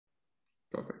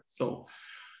Perfect. So,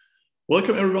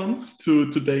 welcome everyone to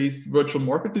today's virtual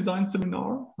market design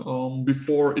seminar.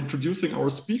 Before introducing our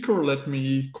speaker, let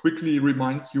me quickly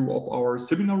remind you of our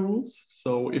seminar rules.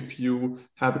 So, if you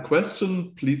have a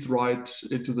question, please write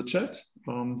into the chat.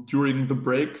 During the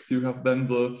breaks, you have then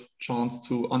the chance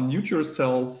to unmute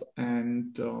yourself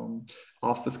and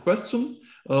ask this question.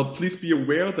 Please be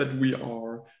aware that we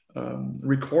are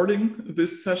recording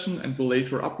this session and will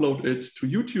later upload it to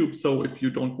YouTube. So if you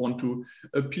don't want to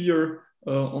appear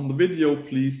on the video,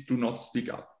 please do not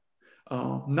speak up.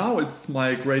 Now it's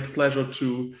my great pleasure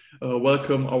to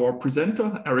welcome our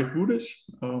presenter, Eric Budish.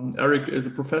 Eric is a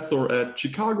professor at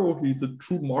Chicago. He's a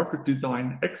true market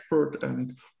design expert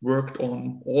and worked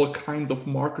on all kinds of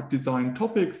market design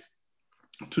topics.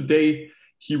 Today,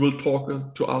 he will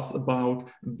talk to us about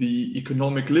the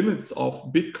economic limits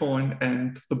of Bitcoin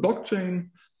and the blockchain.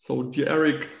 So, dear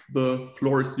Eric, the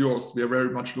floor is yours. We are very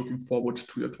much looking forward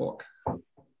to your talk.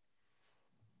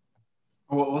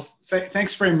 Well,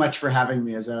 thanks very much for having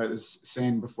me. As I was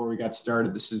saying before we got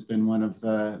started, this has been one of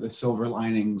the silver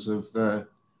linings of the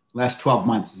last 12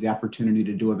 months, the opportunity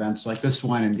to do events like this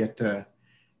one and get to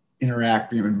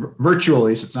interact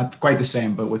virtually. So it's not quite the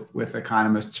same, but with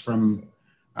economists from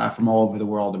all over the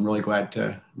world. I'm really glad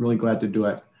to do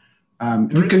it.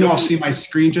 You can all see my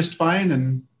screen just fine.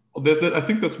 And I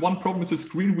think there's one problem with the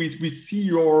screen. We see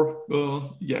your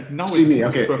now. See me.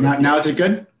 Okay. Now is it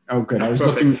good? Oh, good. I was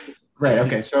perfect. Looking. Right.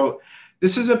 Okay. So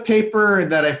this is a paper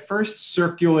that I first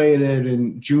circulated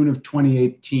in June of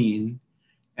 2018,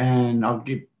 and I'm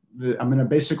going to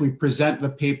basically present the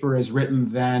paper as written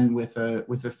then with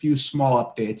a few small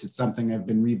updates. It's something I've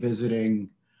been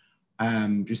revisiting,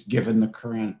 just given the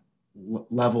current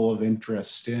level of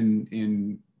interest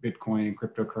in Bitcoin and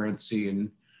cryptocurrency,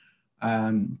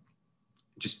 and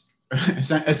just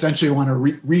essentially want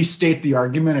to restate the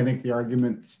argument. I think the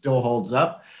argument still holds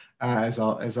up. As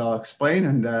I'll explain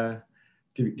and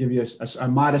give you a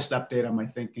modest update on my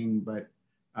thinking, but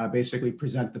basically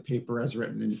present the paper as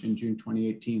written in June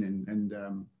 2018, and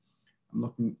I'm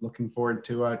looking forward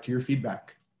to your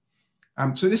feedback.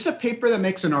 So this is a paper that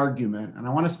makes an argument, and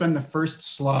I want to spend the first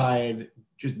slide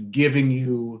just giving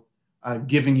you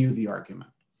the argument.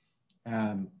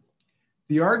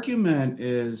 The argument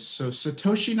is, so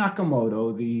Satoshi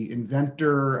Nakamoto, the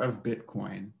inventor of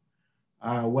Bitcoin,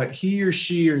 what he or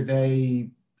she or they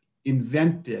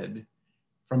invented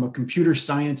from a computer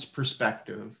science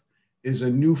perspective is a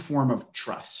new form of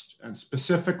trust, and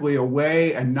specifically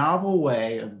a novel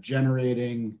way of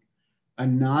generating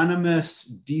anonymous,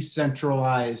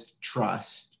 decentralized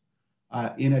trust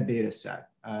in a data set.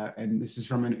 And this is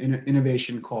from an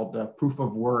innovation called the proof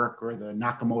of work, or the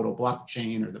Nakamoto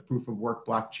blockchain, or the proof of work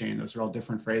blockchain. Those are all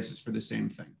different phrases for the same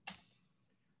thing.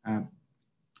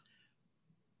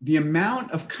 The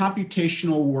amount of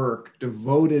computational work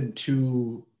devoted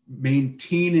to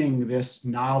maintaining this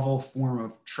novel form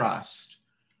of trust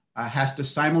has to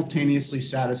simultaneously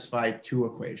satisfy two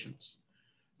equations.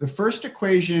 The first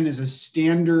equation is a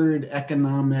standard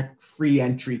economic free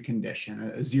entry condition,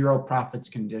 a zero profits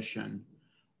condition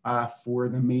for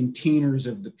the maintainers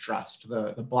of the trust,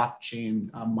 the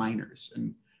blockchain miners.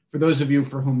 And for those of you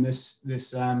for whom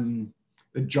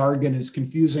the jargon is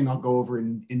confusing, I'll go over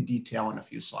in detail in a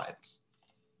few slides.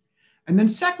 And then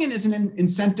second is an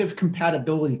incentive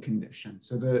compatibility condition.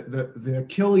 So the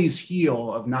Achilles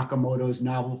heel of Nakamoto's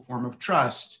novel form of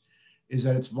trust is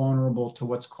that it's vulnerable to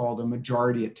what's called a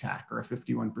majority attack, or a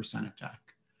 51% attack.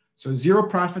 So zero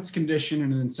profits condition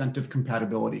and an incentive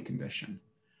compatibility condition.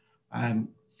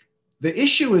 The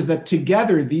issue is that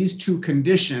together these two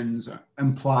conditions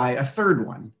imply a third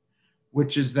one,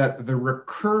 which is that the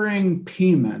recurring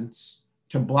payments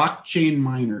to blockchain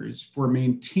miners for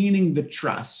maintaining the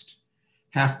trust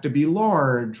have to be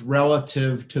large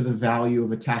relative to the value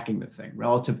of attacking the thing,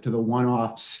 relative to the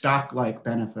one-off stock-like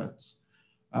benefits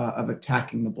of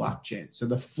attacking the blockchain. So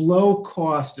the flow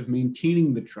cost of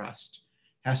maintaining the trust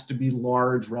has to be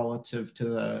large relative to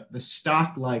the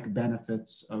stock-like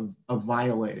benefits of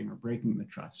violating or breaking the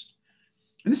trust.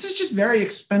 And this is just very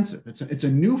expensive. It's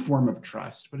a new form of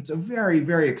trust, but it's a very,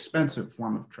 very expensive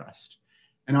form of trust.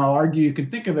 And I'll argue you can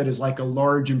think of it as like a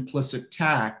large implicit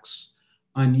tax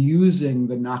on using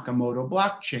the Nakamoto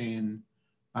blockchain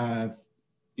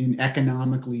in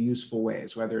economically useful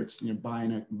ways, whether it's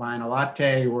buying a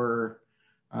latte or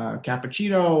a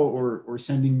cappuccino, or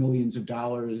sending millions of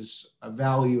dollars of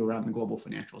value around the global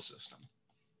financial system.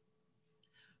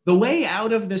 The way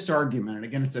out of this argument, and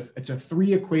again, it's a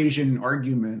three equation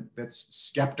argument that's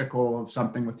skeptical of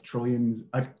something with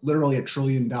literally $1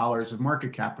 trillion of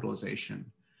market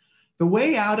capitalization. The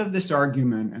way out of this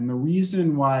argument, and the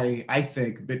reason why I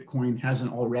think Bitcoin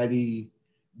hasn't already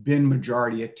been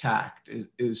majority attacked,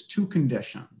 is two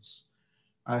conditions.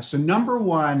 So number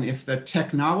one, if the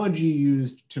technology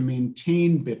used to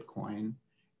maintain Bitcoin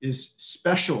is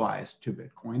specialized to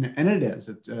Bitcoin, and it is,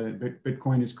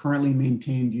 Bitcoin is currently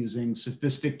maintained using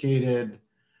sophisticated,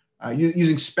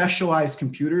 using specialized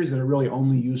computers that are really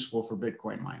only useful for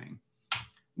Bitcoin mining,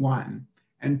 one.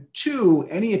 And two,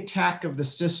 any attack of the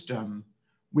system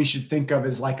we should think of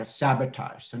as like a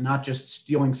sabotage. So not just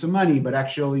stealing some money, but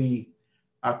actually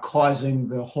causing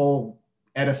the whole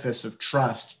edifice of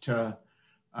trust to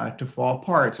fall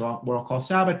apart. So what I'll call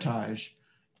sabotage.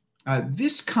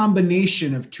 This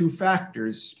combination of two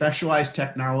factors, specialized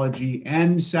technology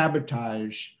and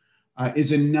sabotage,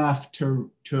 is enough to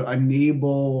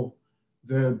enable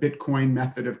the Bitcoin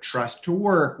method of trust to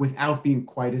work without being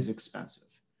quite as expensive.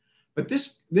 But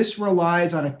this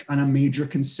relies on a major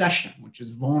concession, which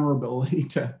is vulnerability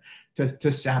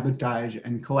to sabotage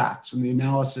and collapse. And the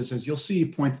analysis, as you'll see,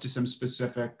 points to some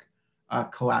specific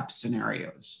collapse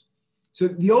scenarios. So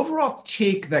the overall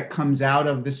take that comes out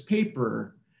of this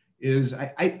paper is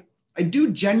I do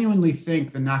genuinely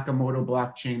think the Nakamoto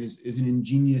blockchain is an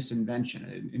ingenious invention.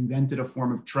 It invented a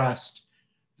form of trust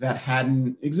that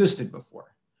hadn't existed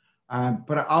before.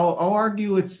 But I'll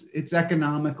argue it's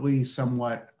economically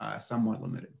somewhat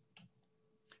limited.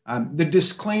 The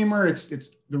disclaimer,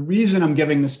 it's the reason I'm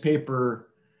giving this paper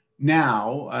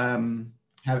now,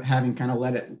 having kind of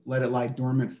let it lie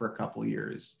dormant for a couple of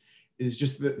years, is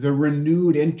just the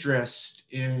renewed interest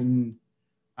in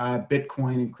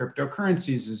Bitcoin and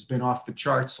cryptocurrencies has been off the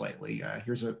charts lately.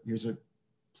 Here's a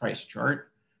price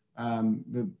chart.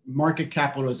 The market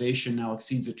capitalization now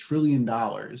exceeds $1 trillion.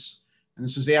 And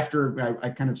this is after I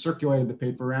kind of circulated the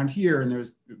paper around here,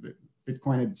 and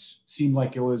Bitcoin had seemed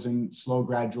like it was in slow,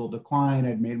 gradual decline.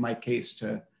 I'd made my case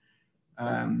to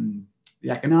the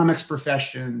economics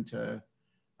profession, to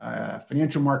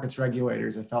financial markets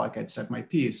regulators. I felt like I'd said my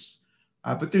piece.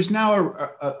 But there's now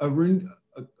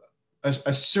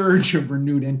a surge of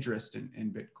renewed interest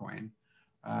in Bitcoin.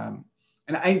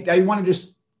 And I want to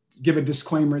just give a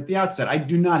disclaimer at the outset. I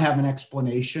do not have an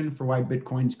explanation for why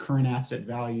Bitcoin's current asset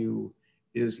value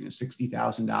is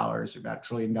 $60,000, about $1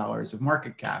 trillion of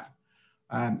market cap.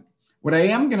 What I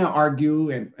am going to argue,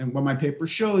 and what my paper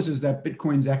shows, is that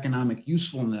Bitcoin's economic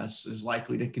usefulness is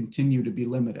likely to continue to be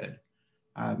limited.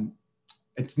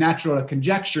 It's natural to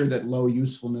conjecture that low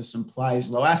usefulness implies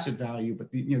low asset value, but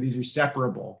these are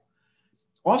separable.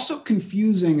 Also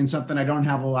confusing, and something I don't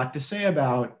have a lot to say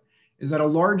about, is that a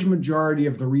large majority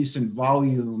of the recent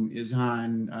volume is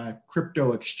on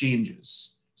crypto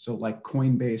exchanges, so like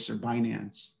Coinbase or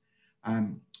Binance.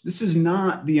 This is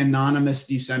not the anonymous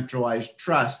decentralized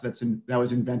trust that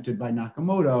was invented by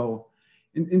Nakamoto.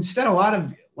 Instead, a lot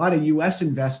of U.S.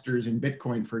 investors in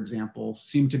Bitcoin, for example,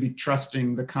 seem to be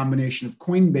trusting the combination of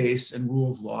Coinbase and rule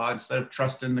of law instead of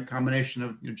trusting the combination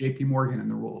of J.P. Morgan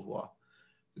and the rule of law.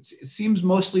 It seems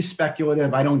mostly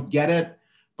speculative. I don't get it,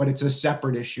 but it's a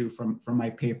separate issue from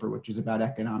my paper, which is about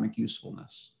economic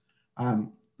usefulness.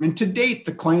 And to date,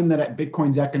 the claim that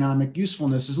Bitcoin's economic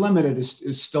usefulness is limited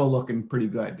is still looking pretty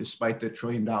good, despite the $1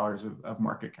 trillion of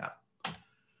market cap.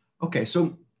 Okay,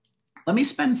 so let me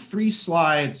spend 3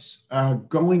 slides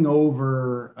going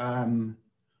over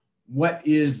what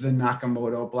is the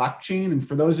Nakamoto blockchain. And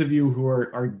for those of you who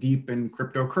are deep in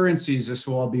cryptocurrencies, this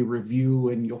will all be review,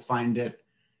 and you'll find it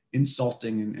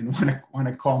insulting and want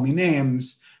to call me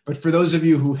names. But for those of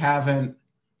you who haven't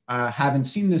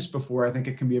seen this before, I think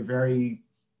it can be a very,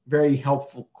 very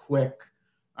helpful, quick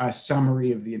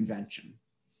summary of the invention.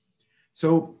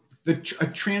 So a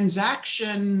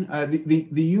transaction,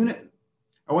 the unit,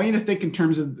 I want you to think in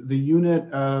terms of the unit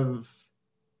of,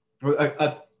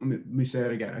 let me say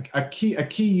that again. A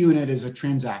key unit is a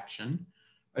transaction.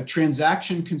 A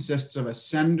transaction consists of a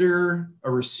sender,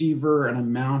 a receiver, an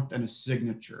amount, and a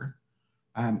signature.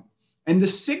 And the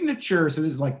signature, so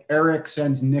this is like Eric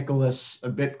sends Nicholas a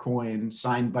Bitcoin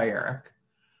signed by Eric.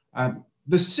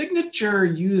 The signature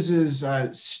uses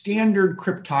standard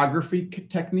cryptography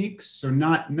techniques, so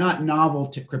not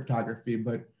novel cryptography,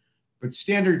 but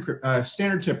standard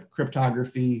type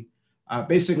cryptography,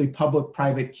 basically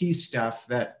public-private key stuff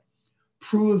that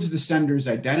proves the sender's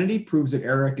identity, proves that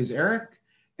Eric is Eric,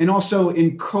 and also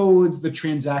encodes the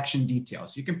transaction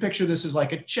details. You can picture this as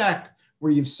like a check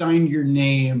where you've signed your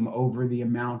name over the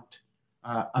amount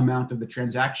of the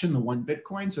transaction, the 1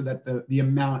 Bitcoin, so that the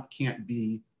amount can't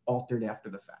be altered after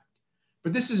the fact.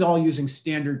 But this is all using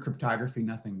standard cryptography,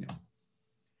 nothing new.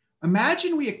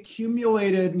 Imagine we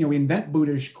accumulated, we invent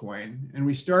Budish coin and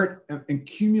we start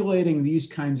accumulating these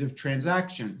kinds of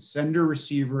transactions, sender,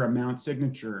 receiver, amount,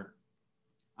 signature,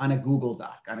 on a Google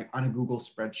Doc, on a Google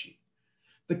spreadsheet.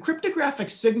 The cryptographic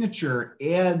signature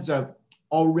adds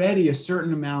already a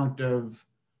certain amount of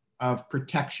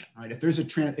protection, right? If there's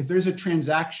a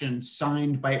transaction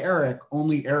signed by Eric,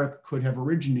 only Eric could have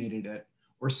originated it,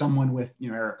 or someone with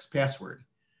Eric's password.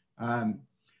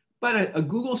 But a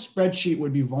Google spreadsheet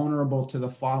would be vulnerable to the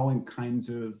following kinds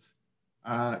of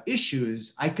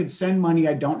issues. I could send money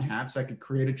I don't have, so I could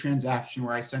create a transaction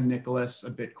where I send Nicholas a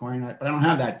Bitcoin, but I don't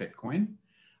have that Bitcoin.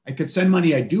 I could send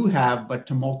money I do have, but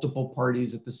to multiple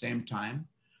parties at the same time.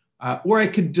 Or I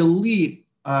could delete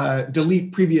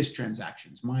previous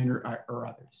transactions, mine or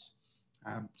others.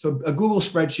 So a Google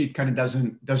spreadsheet kind of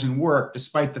doesn't work,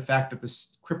 despite the fact that the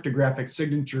cryptographic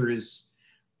signatures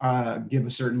give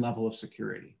a certain level of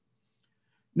security.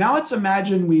 Now let's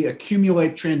imagine we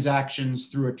accumulate transactions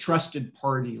through a trusted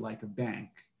party like a bank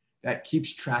that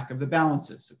keeps track of the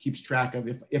balances. So it keeps track of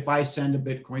if I send a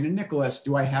Bitcoin to Nicholas,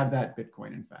 do I have that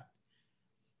Bitcoin in fact?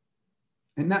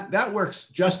 And that works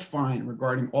just fine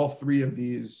regarding all three of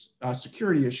these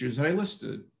security issues that I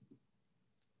listed.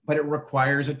 But it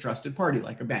requires a trusted party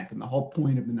like a bank. And the whole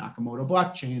point of the Nakamoto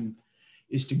blockchain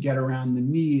is to get around the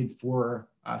need for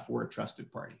a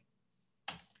trusted party.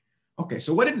 Okay,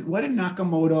 so what did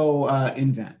Nakamoto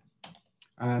invent?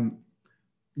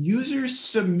 Users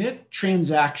submit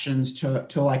transactions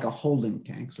to like a holding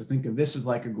tank. So think of this as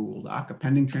like a Google Doc, a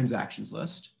pending transactions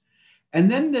list.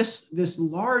 And then this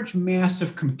large mass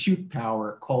of compute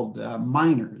power called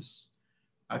miners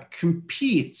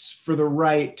competes for the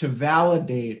right to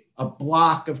validate a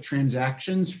block of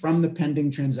transactions from the pending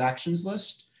transactions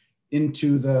list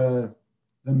into the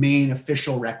main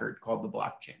official record called the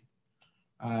blockchain.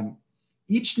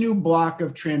 Each new block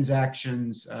of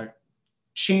transactions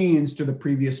chains to the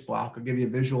previous block. I'll give you a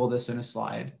visual of this in a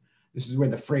slide. This is where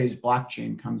the phrase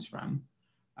blockchain comes from.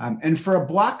 And for a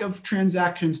block of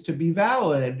transactions to be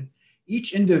valid,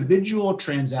 each individual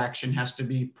transaction has to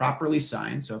be properly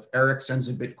signed. So if Eric sends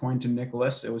a Bitcoin to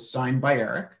Nicholas, it was signed by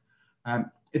Eric.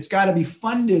 It's got to be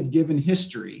funded given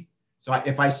history. So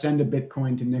if I send a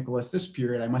Bitcoin to Nicholas this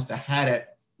period, I must have had it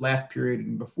last period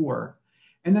and before.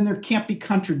 And then there can't be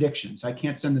contradictions. I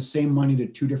can't send the same money to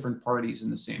two different parties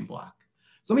in the same block.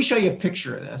 So let me show you a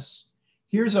picture of this.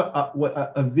 Here's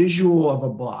a visual of a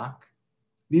block.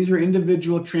 These are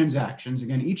individual transactions.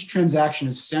 Again, each transaction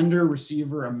is sender,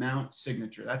 receiver, amount,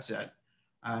 signature. That's it.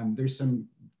 There's some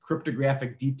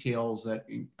cryptographic details that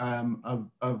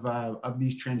of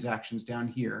these transactions down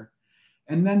here.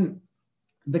 And then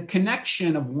the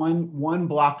connection of one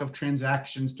block of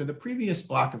transactions to the previous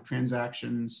block of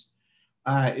transactions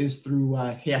is through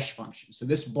a hash function. So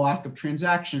this block of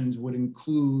transactions would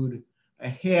include a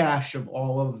hash of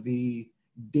all of the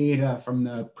data from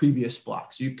the previous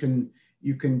block. So you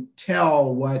can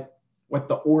tell what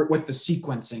the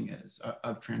sequencing is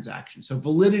of transactions. So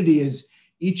validity is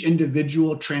each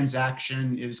individual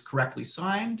transaction is correctly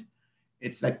signed.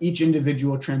 It's that each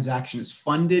individual transaction is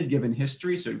funded given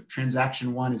history. So if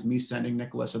transaction one is me sending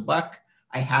Nicholas a buck,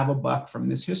 I have a buck from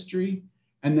this history,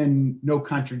 and then no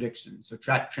contradiction. So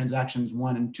transactions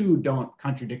 1 and 2 don't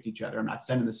contradict each other. I'm not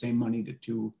sending the same money to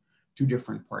two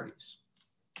different parties.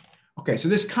 Okay, so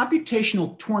this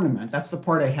computational tournament, that's the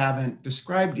part I haven't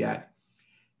described yet.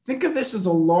 Think of this as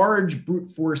a large brute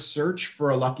force search for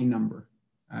a lucky number.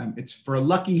 It's for a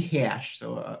lucky hash,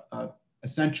 so a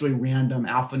essentially random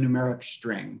alphanumeric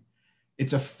string.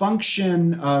 It's a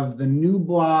function of the new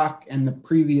block and the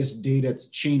previous data it's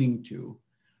chaining to.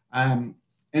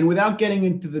 And without getting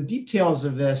into the details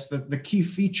of this, the key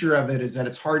feature of it is that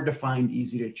it's hard to find,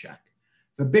 easy to check.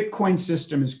 The Bitcoin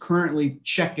system is currently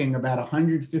checking about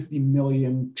 150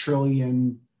 million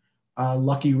trillion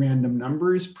lucky random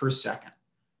numbers per second.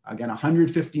 Again,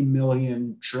 150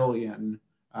 million trillion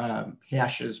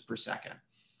hashes per second.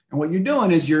 And what you're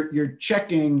doing is you're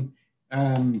checking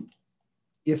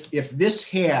if this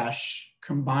hash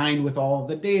combined with all of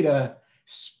the data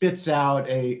spits out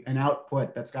an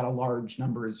output that's got a large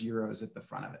number of zeros at the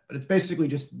front of it. But it's basically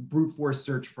just brute force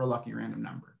search for a lucky random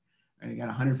number. And again,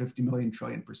 150 million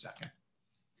trillion per second.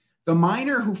 The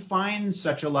miner who finds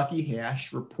such a lucky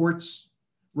hash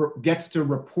gets to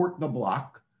report the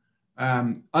block.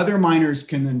 Other miners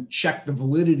can then check the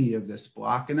validity of this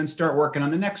block and then start working on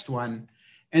the next one.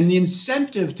 And the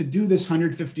incentive to do this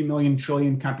 150 million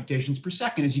trillion computations per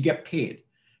second is you get paid.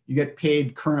 You get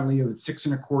paid currently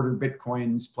 6.25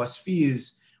 Bitcoins plus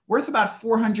fees worth about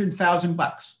 400,000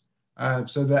 bucks.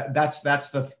 So that's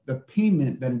the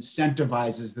payment that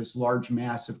incentivizes this large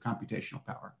mass of computational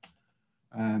power.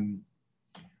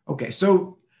 Okay,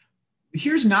 so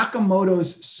here's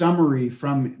Nakamoto's summary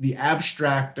from the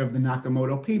abstract of the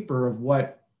Nakamoto paper of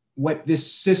what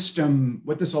this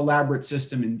elaborate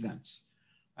system invents.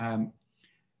 You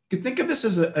could think of this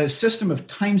as a system of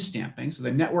timestamping. So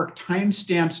the network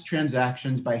timestamps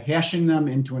transactions by hashing them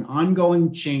into an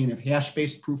ongoing chain of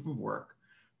hash-based proof of work,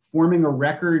 forming a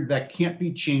record that can't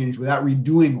be changed without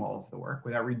redoing all of the work,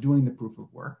 without redoing the proof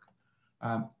of work.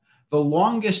 The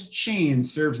longest chain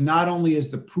serves not only as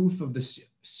the proof of the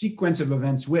sequence of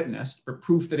events witnessed, but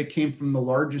proof that it came from the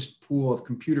largest pool of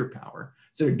computer power.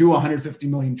 So to do 150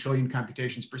 million trillion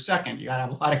computations per second, you got to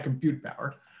have a lot of compute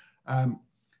power.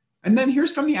 And then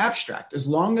here's from the abstract. As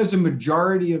long as a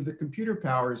majority of the computer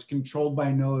power is controlled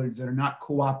by nodes that are not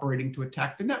cooperating to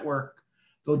attack the network,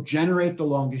 they'll generate the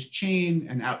longest chain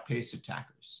and outpace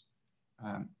attackers.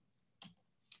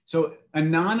 So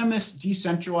anonymous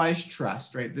decentralized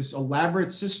trust, right? This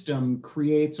elaborate system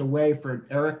creates a way for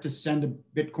Eric to send a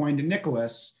Bitcoin to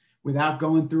Nicholas without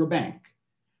going through a bank.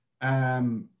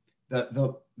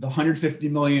 The 150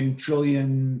 million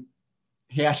trillion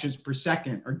hashes per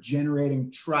second are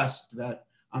generating trust that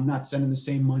I'm not sending the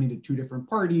same money to two different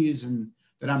parties and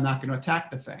that I'm not going to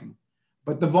attack the thing.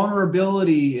 But the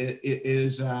vulnerability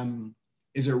is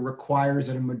it requires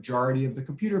that a majority of the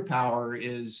computer power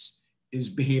is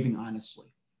behaving honestly.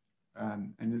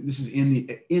 And this is in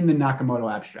the Nakamoto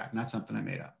abstract, not something I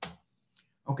made up.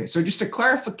 Okay, so just a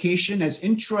clarification, as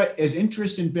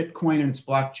interest in Bitcoin and its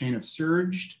blockchain have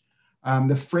surged,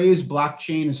 the phrase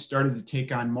blockchain has started to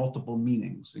take on multiple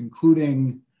meanings,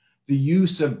 including the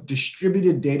use of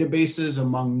distributed databases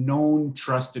among known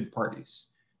trusted parties.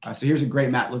 So here's a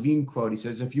great Matt Levine quote. He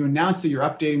says, if you announce that you're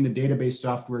updating the database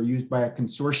software used by a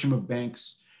consortium of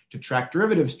banks to track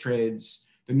derivatives trades,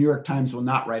 the New York Times will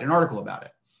not write an article about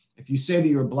it. If you say that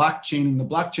you're blockchaining the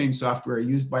blockchain software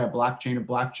used by a blockchain of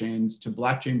blockchains to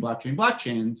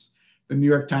blockchains, the New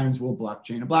York Times will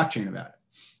blockchain a blockchain about it,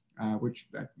 which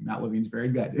Matt Levine's very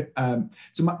good.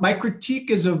 So my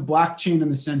critique is of blockchain in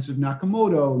the sense of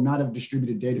Nakamoto, not of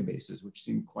distributed databases, which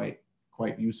seem quite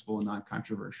useful and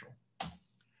non-controversial. All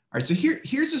right, so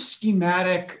here's a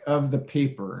schematic of the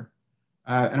paper.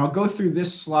 And I'll go through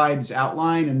this slide's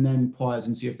outline and then pause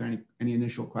and see if there are any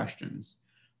initial questions.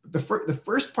 But the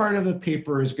first part of the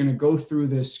paper is going to go through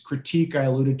this critique I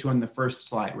alluded to on the first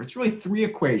slide, where it's really three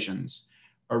equations: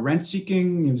 a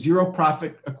rent-seeking zero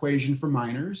profit equation for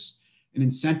miners, an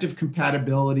incentive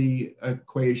compatibility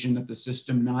equation that the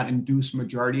system not induce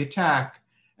majority attack,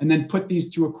 and then put these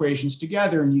two equations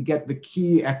together and you get the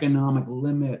key economic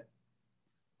limit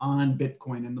on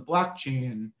Bitcoin and the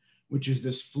blockchain, which is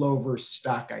this flow versus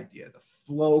stock idea. The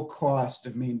flow cost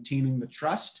of maintaining the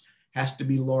trust has to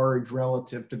be large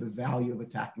relative to the value of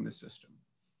attacking the system.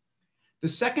 The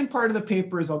second part of the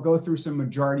paper is I'll go through some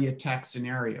majority attack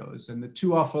scenarios, and the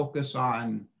two I'll focus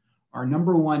on are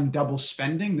number one, double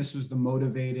spending. This was the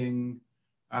motivating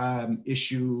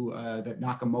issue that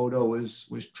Nakamoto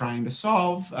was trying to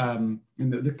solve. And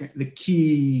the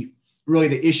key, really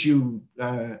the issue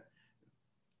that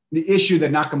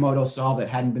Nakamoto solved that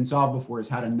hadn't been solved before is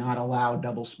how to not allow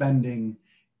double spending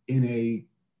in a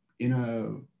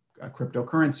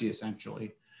cryptocurrency,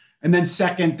 essentially. And then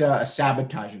second, a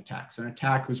sabotage attack. So an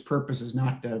attack whose purpose is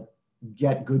not to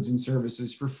get goods and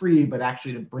services for free, but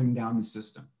actually to bring down the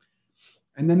system.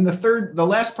 And then the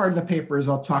last part of the paper is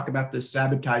I'll talk about this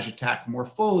sabotage attack more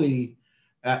fully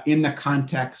in the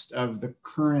context of the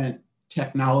current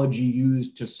technology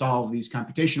used to solve these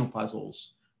computational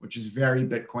puzzles, which is very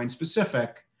Bitcoin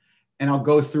specific. And I'll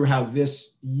go through how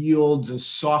this yields a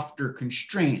softer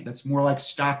constraint that's more like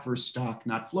stock versus stock,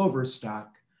 not flow versus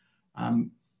stock.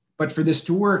 But for this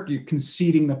to work, you're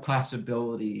conceding the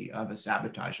possibility of a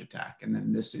sabotage attack. And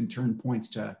then this in turn points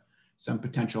to some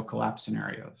potential collapse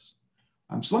scenarios.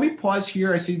 So let me pause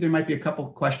here. I see there might be a couple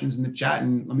of questions in the chat,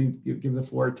 and let me give the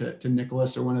floor to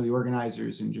Nicholas or one of the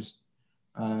organizers, and just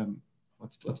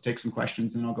let's take some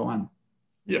questions and I'll go on.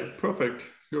 Yeah, perfect.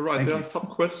 You're right. There are some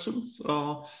questions.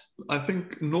 I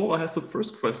think Nora has the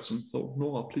first question. So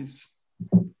Nora, please.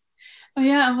 Oh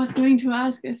yeah, I was going to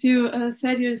ask, as you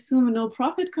said, you assume a no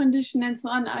profit condition and so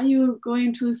on. Are you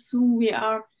going to assume we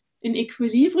are in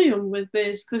equilibrium with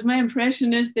this? Because my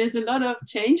impression is there's a lot of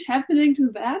change happening to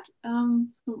that.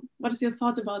 So what is your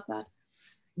thoughts about that?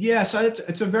 Yeah, so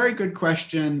it's a very good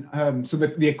question. So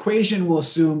the equation will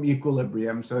assume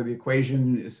equilibrium. So the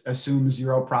equation assumes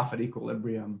zero profit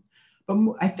equilibrium. But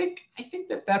I think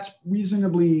that that's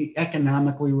reasonably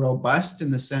economically robust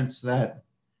in the sense that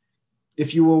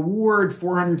if you award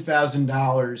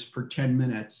 $400,000 per 10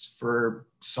 minutes for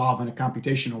solving a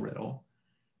computational riddle,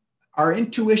 our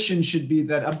intuition should be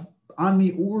that on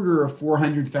the order of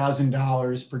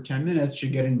 $400,000 per 10 minutes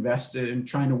should get invested in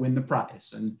trying to win the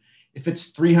prize. And if it's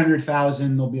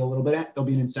 300,000, there'll be there'll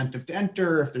be an incentive to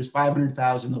enter. If there's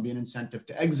 500,000, there'll be an incentive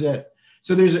to exit.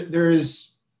 So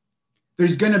there's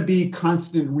going to be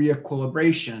constant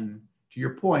reequilibration, to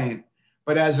your point.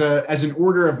 But as an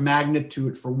order of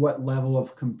magnitude for what level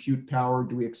of compute power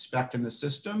do we expect in the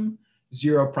system,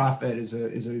 zero profit is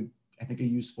I think a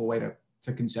useful way to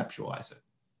conceptualize it.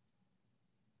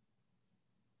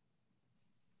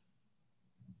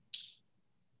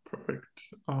 Perfect.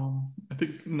 I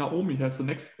think Naomi has the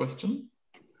next question.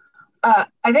 I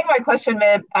think my question may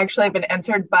have actually been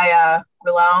answered by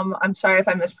Wilhelm. I'm sorry if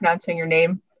I'm mispronouncing your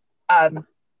name. But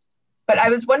I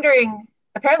was wondering,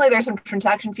 apparently there's some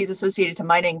transaction fees associated to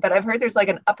mining, but I've heard there's like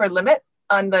an upper limit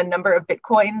on the number of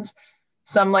Bitcoins,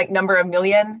 some like number of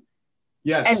million.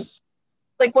 Yes. And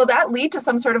like, will that lead to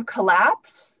some sort of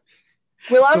collapse?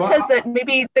 Wilhelm says that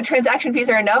maybe the transaction fees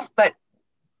are enough, but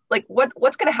like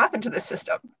what's going to happen to this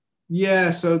system?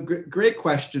 Yeah, so great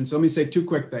question. So let me say two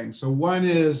quick things. So one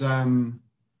is the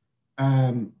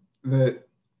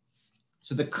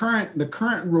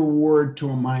current reward to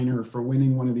a miner for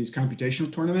winning one of these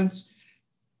computational tournaments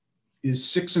is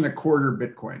 6.25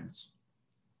 Bitcoins,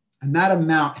 and that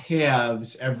amount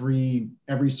halves every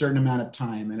certain amount of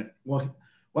time, and it will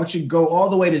actually go all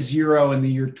the way to zero in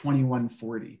the year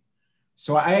 2140.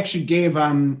 So I actually gave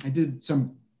I did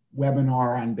some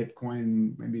webinar on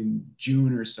Bitcoin maybe in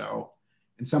June or so,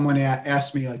 and someone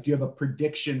asked me, like, do you have a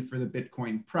prediction for the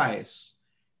Bitcoin price?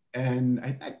 And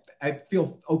I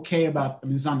feel okay about, I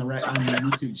mean, it's on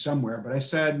YouTube somewhere, but I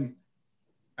said,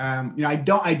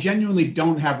 I genuinely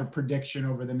don't have a prediction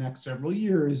over the next several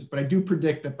years, but I do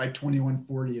predict that by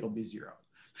 2140 it'll be zero.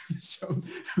 So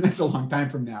that's a long time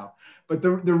from now. But the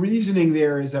reasoning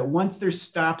there is that once there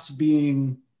stops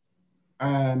being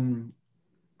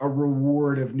a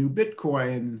reward of new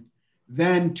Bitcoin,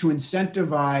 then to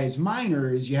incentivize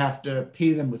miners, you have to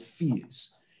pay them with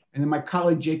fees. And then my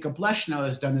colleague Jacob Leshno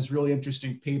has done this really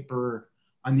interesting paper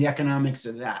on the economics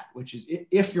of that, which is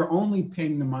if you're only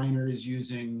paying the miners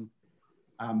using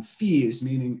fees,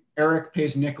 meaning Eric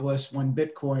pays Nicholas 1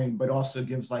 Bitcoin, but also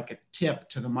gives like a tip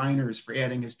to the miners for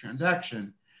adding his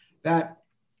transaction, that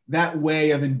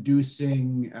way of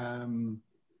inducing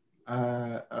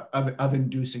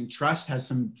inducing trust has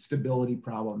some stability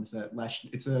problems.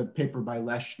 It's a paper by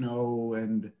Leshno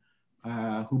and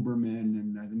Huberman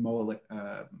and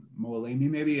Moalemi,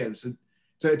 maybe. It's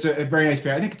a very nice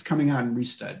paper. I think it's coming out in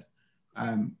Restud.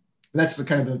 That's the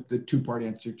kind of the two-part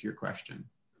answer to your question.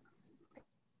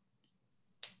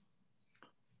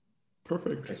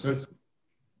 Perfect. Okay, so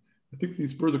I think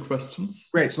these were the questions.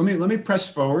 Great. So let me press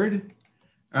forward.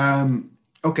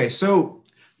 Okay, so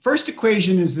first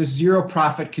equation is the zero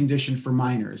profit condition for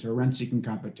miners or rent-seeking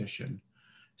competition.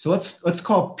 So let's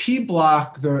call P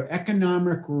block the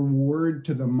economic reward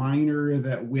to the miner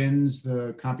that wins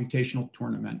the computational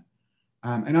tournament.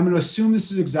 And I'm going to assume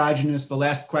this is exogenous. The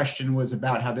last question was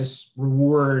about how this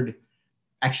reward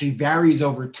actually varies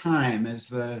over time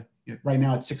as right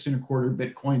now it's 6.25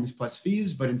 Bitcoins plus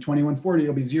fees, but in 2140,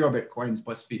 it'll be 0 Bitcoins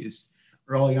plus fees.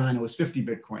 Early on, it was 50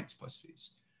 Bitcoins plus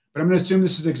fees. But I'm going to assume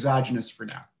this is exogenous for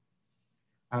now.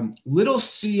 Little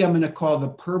c, I'm going to call the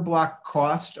per block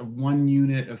cost of 1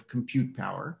 unit of compute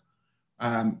power.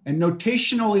 And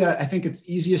notationally, I think it's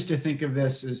easiest to think of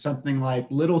this as something like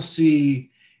little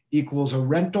c equals a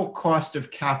rental cost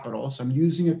of capital. So I'm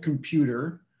using a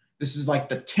computer. This is like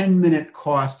the 10-minute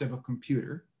cost of a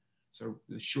computer. So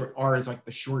the short R is like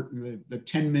the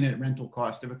 10-minute rental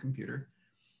cost of a computer,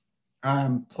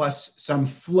 plus some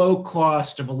flow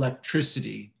cost of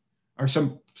electricity, or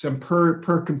some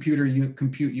per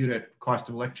compute unit cost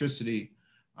of electricity,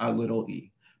 little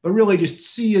e. But really just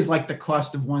C is like the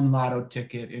cost of 1 lotto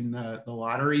ticket in the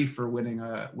lottery for winning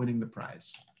the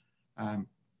prize.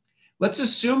 Let's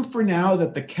assume for now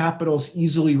that the capital is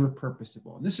easily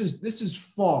repurposable. And this is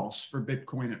false for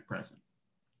Bitcoin at present.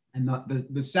 And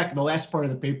the last part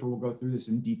of the paper will go through this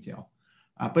in detail.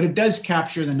 But it does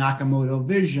capture the Nakamoto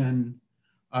vision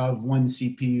of 1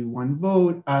 CPU, 1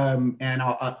 vote. And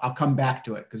I'll come back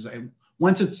to it because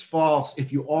once it's false,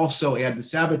 if you also add the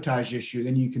sabotage issue,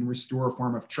 then you can restore a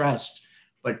form of trust,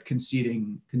 but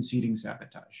conceding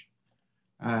sabotage.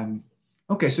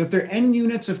 Okay, so if there are n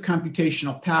units of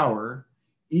computational power,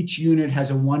 each unit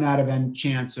has a 1 out of n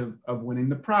chance of winning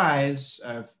the prize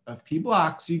of P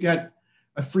blocks. You get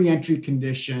a free entry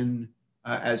condition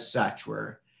as such,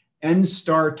 where n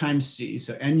star times c,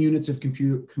 so n units of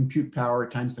compute power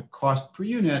times the cost per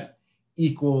unit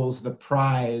equals the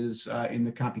prize in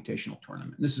the computational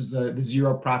tournament. This is the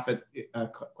zero profit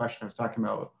question I was talking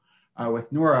about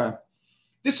with Nora.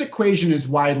 This equation is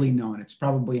widely known. It's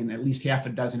probably in at least half a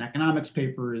dozen economics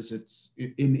papers. It's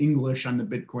in English on the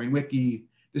Bitcoin wiki.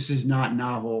 This is not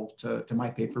novel to my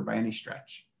paper by any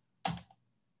stretch.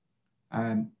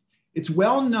 It's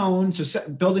well known, so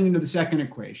building into the second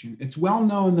equation, it's well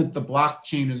known that the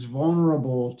blockchain is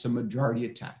vulnerable to majority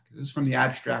attack. This is from the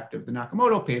abstract of the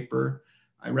Nakamoto paper.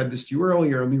 I read this to you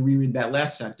earlier. Let me reread that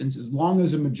last sentence. As long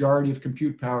as a majority of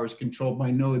compute power is controlled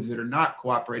by nodes that are not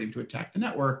cooperating to attack the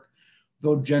network,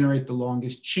 they'll generate the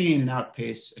longest chain and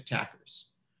outpace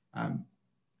attackers.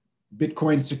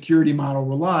 Bitcoin's security model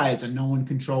relies on no one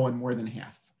controlling more than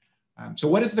half. So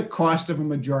what is the cost of a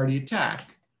majority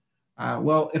attack?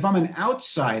 Well, if I'm an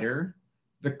outsider,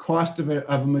 the cost of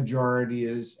a majority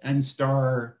is n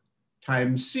star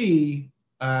times C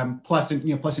plus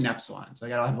an epsilon. So I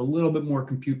gotta have a little bit more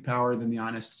compute power than the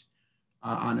honest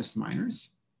miners.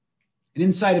 An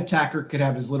inside attacker could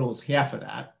have as little as half of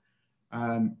that.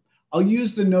 I'll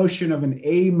use the notion of an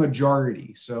A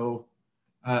majority. So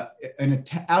an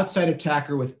outside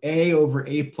attacker with A over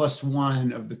A plus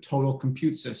 1 of the total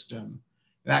compute system,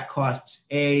 that costs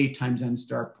A times n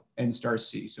star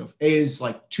C. So if A is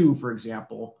like 2, for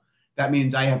example, that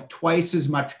means I have twice as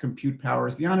much compute power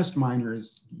as the honest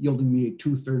miners, yielding me a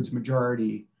 2/3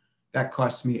 majority. That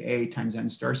costs me A times n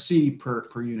star C per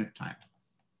unit time.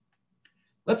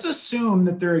 Let's assume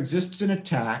that there exists an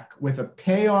attack with a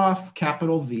payoff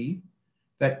capital V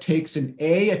that takes an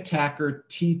A attacker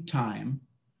T time.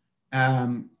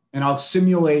 And I'll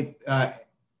simulate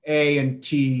A and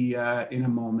T in a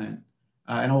moment.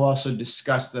 And I'll also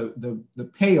discuss the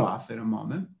payoff in a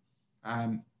moment.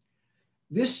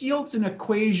 This yields an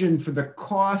equation for the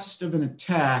cost of an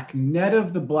attack net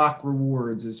of the block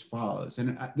rewards as follows.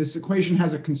 And this equation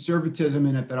has a conservatism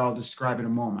in it that I'll describe in a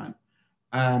moment.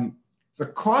 The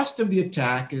cost of the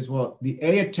attack is, well, the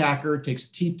A attacker takes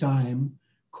T time,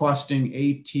 costing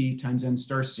AT times n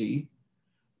star C.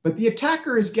 But the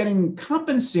attacker is getting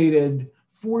compensated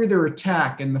for their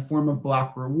attack in the form of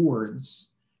block rewards.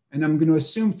 And I'm going to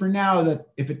assume for now that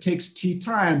if it takes T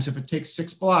times, if it takes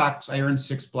 6 blocks, I earn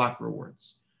 6 block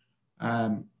rewards.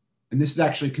 And this is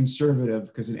actually conservative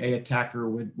because an A attacker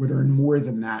would earn more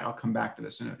than that. I'll come back to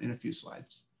this in a few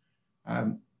slides.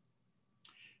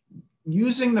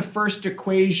 Using the first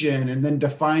equation and then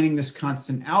defining this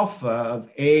constant alpha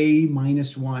of A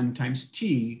minus 1 times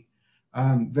T,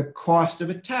 the cost of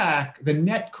attack, the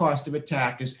net cost of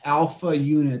attack is alpha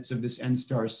units of this n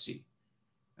star C.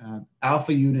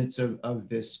 Alpha units of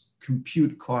this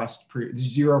compute cost per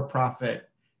zero profit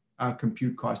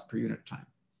compute cost per unit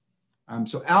time.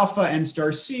 So alpha n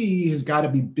star C has got to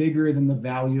be bigger than the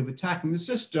value of attacking the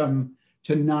system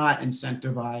to not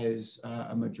incentivize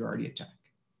a majority attack.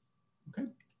 Okay.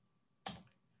 All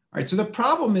right. So the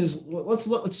problem is,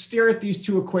 let's stare at these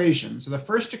two equations. So the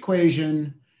first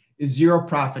equation is zero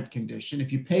profit condition.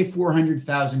 If you pay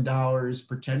 $400,000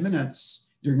 per 10 minutes,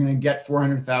 you're going to get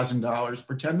 $400,000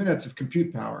 per 10 minutes of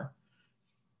compute power.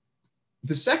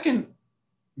 The second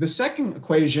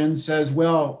equation says,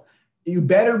 well, you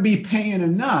better be paying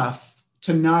enough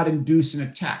to not induce an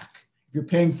attack. If you're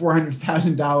paying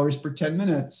 $400,000 per 10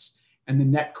 minutes and the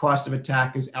net cost of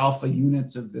attack is alpha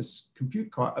units of this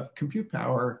compute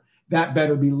power, that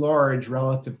better be large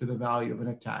relative to the value of an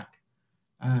attack.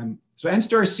 So n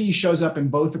star C shows up in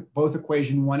both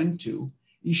equation 1 and 2.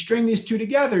 You string these two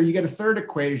together, you get a third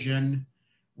equation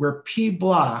where P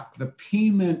block, the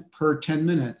payment per 10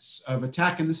 minutes of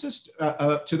attack in the system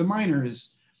to the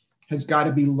miners, has got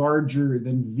to be larger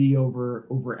than V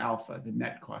over alpha, the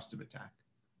net cost of attack.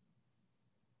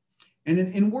 And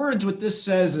in words, what this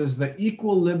says is the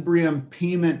equilibrium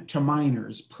payment to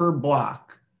miners per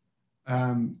block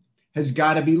has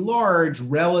got to be large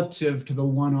relative to the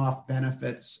one-off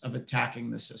benefits of attacking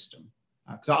the system.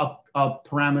 So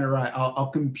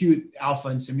I'll compute alpha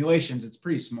in simulations. It's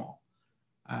pretty small.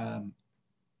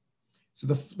 So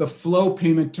the flow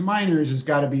payment to miners has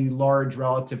got to be large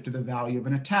relative to the value of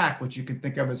an attack, which you can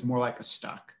think of as more like a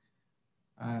stock.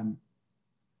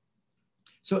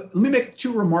 So let me make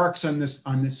 2 remarks on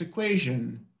this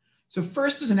equation. So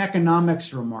first is an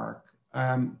economics remark,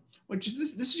 which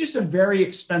is this is just a very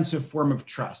expensive form of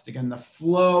trust. Again, the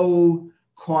flow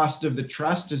cost of the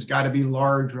trust has got to be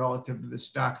large relative to the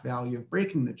stock value of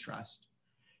breaking the trust.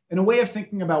 And a way of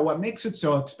thinking about what makes it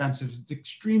so expensive is it's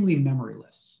extremely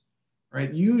memoryless,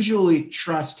 right? Usually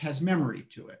trust has memory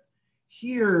to it.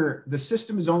 Here, the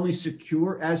system is only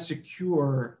secure as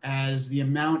the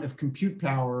amount of compute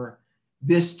power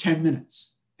this 10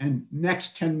 minutes and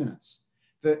next 10 minutes.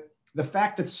 The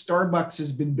fact that Starbucks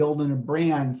has been building a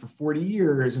brand for 40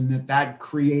 years and that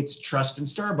creates trust in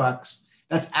Starbucks,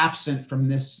 That's absent from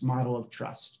this model of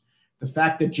trust. The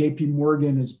fact that JP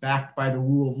Morgan is backed by the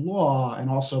rule of law and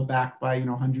also backed by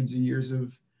hundreds of years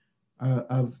of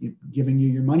giving you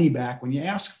your money back when you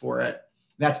ask for it,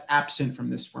 that's absent from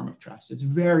this form of trust. It's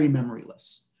very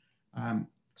memoryless.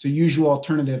 So usual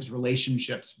alternatives,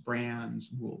 relationships, brands,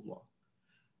 rule of law.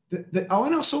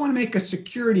 I also want to make a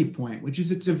security point, which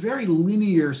is it's a very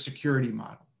linear security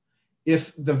model.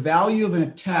 If the value of an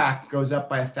attack goes up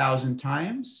by 1,000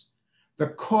 times, the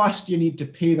cost you need to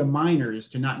pay the miners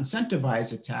to not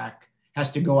incentivize attack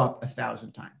has to go up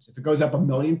 1,000 times. If it goes up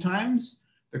 1,000,000 times,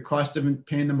 the cost of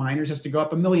paying the miners has to go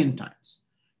up 1,000,000 times.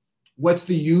 What's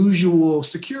the usual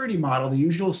security model? The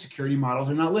usual security models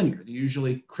are not linear. They're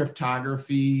usually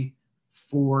cryptography,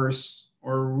 force,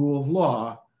 or rule of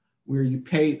law, where you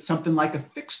pay something like a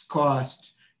fixed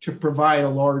cost to provide a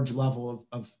large level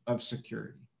of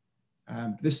security.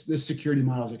 This security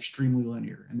model is extremely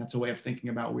linear, and that's a way of thinking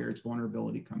about where its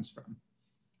vulnerability comes from.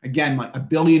 Again, like $1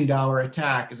 billion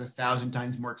attack is 1,000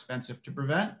 times more expensive to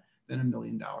prevent than $1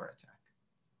 million attack.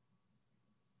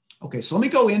 Okay, so let me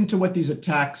go into what these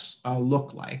attacks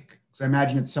look like, because I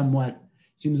imagine it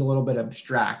seems a little bit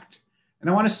abstract. And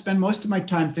I want to spend most of my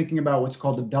time thinking about what's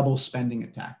called a double spending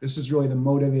attack. This is really the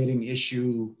motivating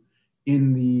issue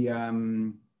in the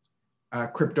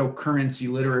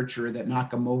cryptocurrency literature that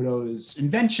Nakamoto's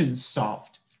inventions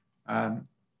solved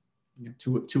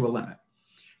to a limit.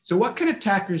 So what can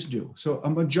attackers do? So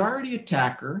a majority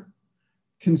attacker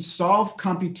can solve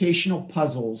computational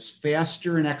puzzles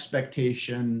faster in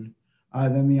expectation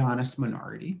than the honest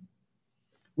minority,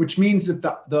 which means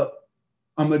that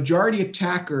a majority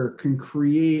attacker can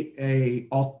create a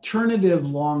alternative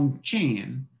long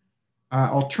chain,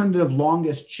 alternative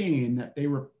longest chain that they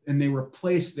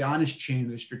replace the honest chain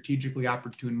at a strategically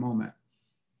opportune moment,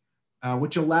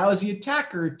 which allows the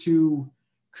attacker to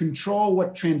control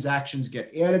what transactions get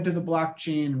added to the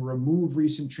blockchain, remove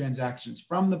recent transactions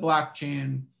from the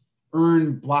blockchain,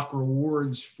 earn block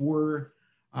rewards for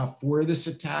this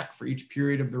attack for each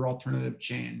period of their alternative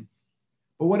chain.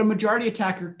 But what a majority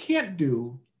attacker can't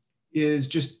do is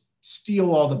just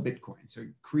steal all the Bitcoin. So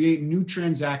create new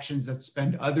transactions that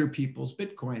spend other people's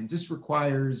Bitcoins. This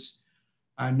requires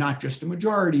not just a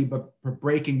majority, but for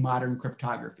breaking modern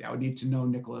cryptography. I would need to know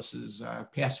Nicholas's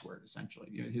password,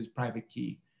 essentially, his private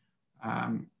key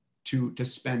to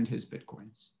spend his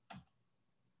Bitcoins.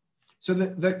 So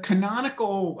the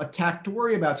canonical attack to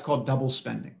worry about is called double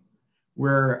spending,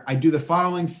 where I do the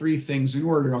following three things in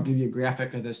order. I'll give you a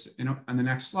graphic of this on the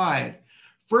next slide.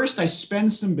 First, I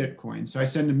spend some Bitcoin. So I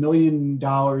send $1 million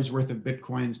worth of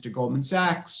Bitcoins to Goldman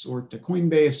Sachs or to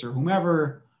Coinbase or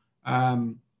whomever.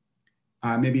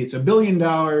 Maybe it's $1 billion,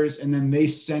 and then they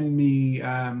send me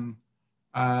in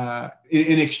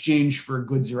exchange for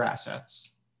goods or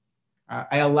assets.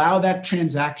 I allow that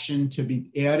transaction to be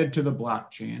added to the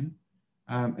blockchain.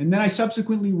 And then I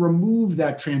subsequently remove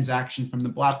that transaction from the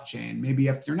blockchain, maybe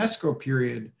after an escrow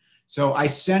period. So I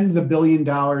send the $1 billion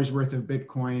worth of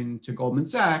Bitcoin to Goldman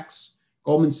Sachs.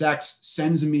 Goldman Sachs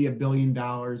sends me $1 billion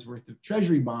worth of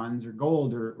treasury bonds or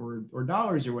gold or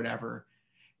dollars or whatever.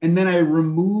 And then I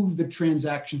remove the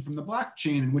transaction from the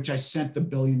blockchain in which I sent the $1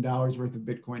 billion worth of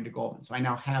Bitcoin to Goldman. So I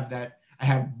now have that. I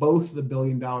have both the $1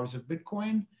 billion of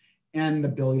Bitcoin and the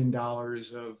 $1 billion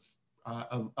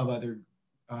of other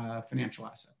financial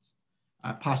assets,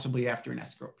 possibly after an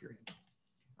escrow period.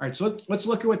 All right, so let's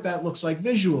look at what that looks like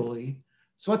visually.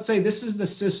 So let's say this is the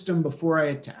system before I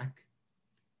attack.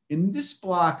 In this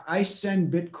block, I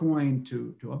send Bitcoin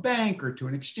to a bank or to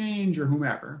an exchange or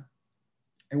whomever.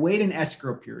 I wait an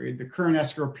escrow period. The current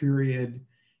escrow period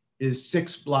is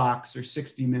 6 blocks or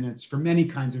 60 minutes for many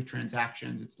kinds of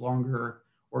transactions. It's longer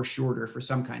or shorter for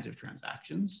some kinds of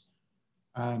transactions.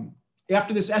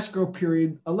 After this escrow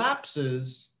period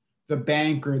elapses, the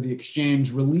bank or the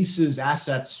exchange releases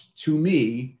assets to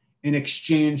me in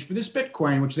exchange for this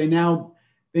Bitcoin, which they now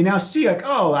see like,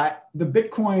 oh, the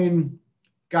Bitcoin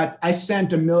I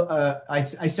sent 1,000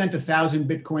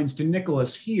 Bitcoins to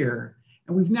Nicholas here,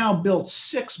 and we've now built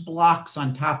 6 blocks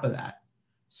on top of that.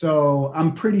 So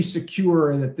I'm pretty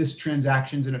secure that this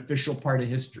transaction is an official part of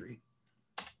history.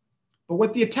 But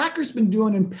what the attacker's been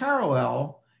doing in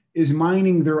parallel is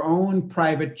mining their own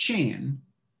private chain,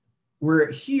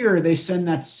 where here they send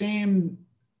that same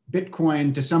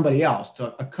Bitcoin to somebody else,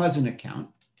 to a cousin account.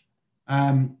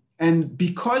 And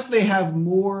because they have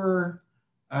more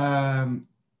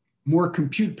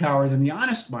compute power than the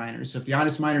honest miners, so if the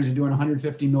honest miners are doing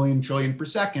 150 million trillion per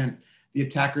second, the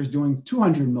attacker is doing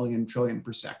 200 million trillion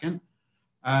per second.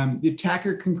 The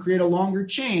attacker can create a longer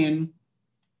chain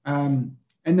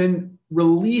and then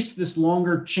release this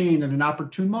longer chain at an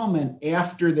opportune moment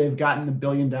after they've gotten the $1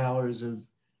 billion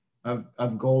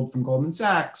of gold from Goldman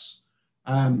Sachs,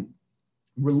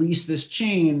 release this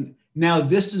chain. Now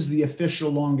this is the official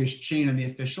longest chain in the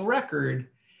official record.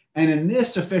 And in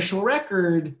this official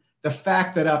record, the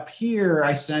fact that up here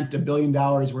I sent $1 billion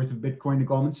worth of Bitcoin to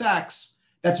Goldman Sachs,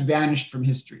 that's vanished from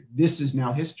history. This is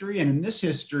now history. And in this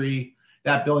history,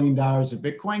 that $1 billion of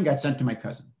Bitcoin got sent to my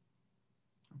cousin.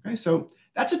 Okay, so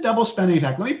that's a double spending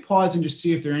attack. Let me pause and just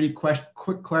see if there are any quick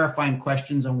clarifying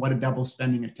questions on what a double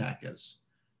spending attack is.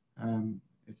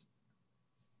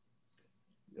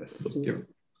 Yes.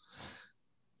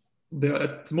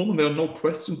 At the moment, there are no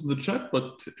questions in the chat,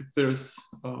 but if there's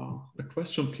a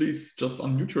question, please just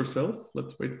unmute yourself.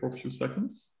 Let's wait for a few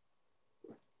seconds.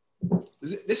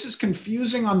 This is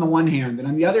confusing on the one hand, and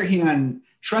on the other hand,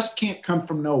 trust can't come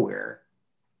from nowhere.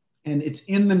 And it's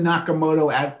in the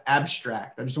Nakamoto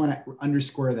abstract. I just want to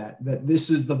underscore that this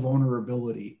is the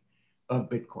vulnerability of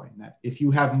Bitcoin, that if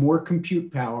you have more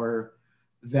compute power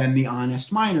than the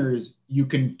honest miners, you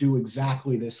can do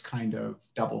exactly this kind of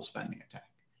double spending attack.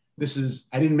 This is,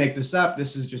 I didn't make this up.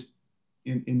 This is just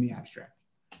in the abstract.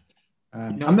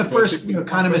 I'm the first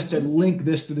economist to link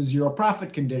this to the zero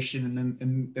profit condition and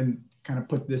then kind of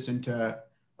put this into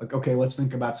like, okay, let's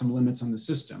think about some limits on the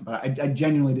system. But I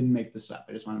genuinely didn't make this up.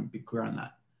 I just want to be clear on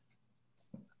that.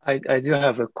 I do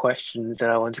have a question that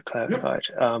I want to clarify.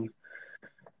 Yep.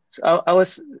 So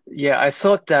I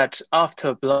thought that after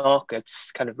a block,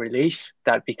 it's kind of released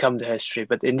that become the history.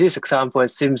 But in this example, it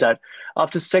seems that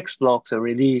after 6 blocks are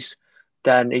released,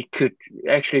 then it could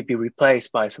actually be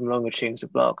replaced by some longer chains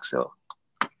of blocks. So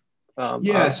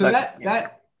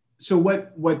so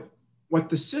what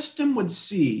the system would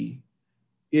see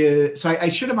is, so I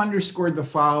should have underscored the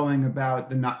following about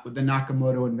the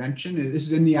Nakamoto invention. This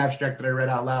is in the abstract that I read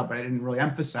out loud, but I didn't really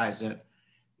emphasize it,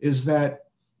 is that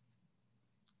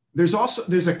there's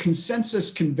a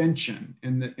consensus convention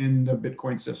in the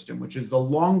Bitcoin system, which is the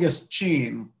longest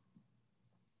chain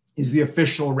is the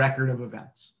official record of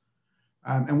events.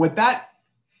 And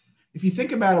if you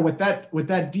think about it, what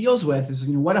that deals with is,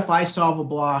 what if I solve a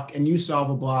block and you solve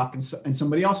a block and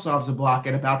somebody else solves a block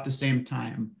at about the same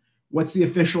time? What's the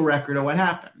official record of what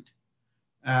happened?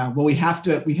 Well, we have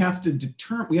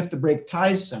to break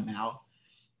ties somehow.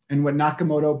 And what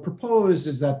Nakamoto proposed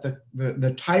is that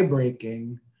the tie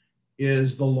breaking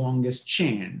is the longest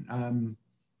chain.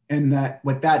 And that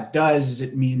what that does is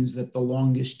it means that the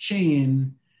longest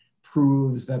chain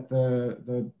proves that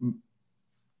the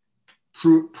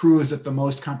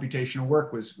most computational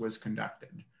work was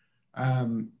conducted.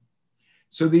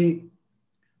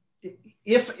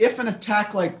 If an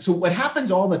attack so what happens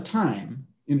all the time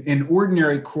in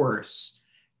ordinary course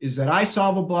is that I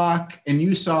solve a block and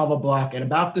you solve a block at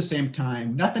about the same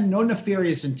time, no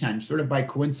nefarious intent, sort of by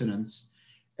coincidence.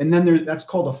 And then that's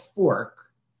called a fork.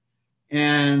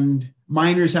 And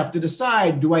miners have to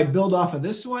decide, do I build off of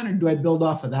this one or do I build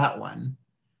off of that one?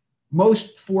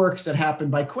 Most forks that happen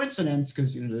by coincidence,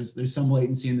 because there's some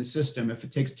latency in the system. If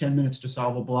it takes 10 minutes to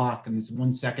solve a block and there's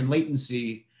 1 second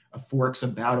latency, a fork's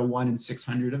about a 1 in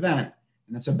 600 event,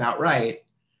 and that's about right.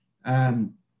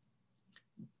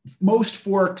 Most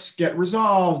forks get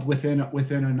resolved within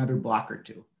another block or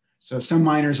two. So some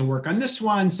miners will work on this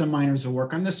one, some miners will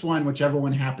work on this one, whichever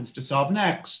one happens to solve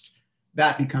next,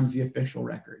 that becomes the official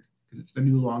record because it's the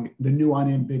new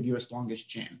unambiguous longest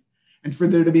chain. And for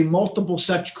there to be multiple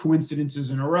such coincidences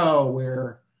in a row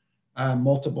where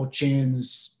multiple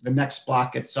chains, the next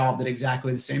block gets solved at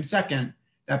exactly the same second,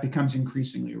 that becomes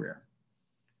increasingly rare.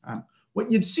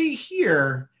 What you'd see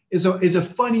here is a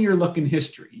funnier looking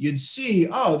history. You'd see,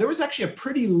 there was actually a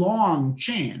pretty long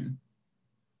chain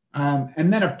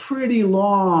and then a pretty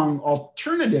long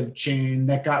alternative chain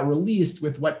that got released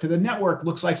with what to the network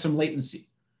looks like some latency.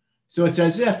 So it's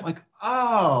as if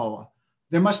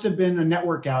there must have been a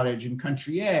network outage in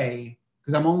country A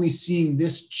because I'm only seeing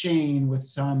this chain with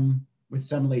some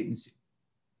latency.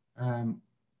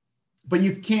 But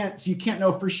you can't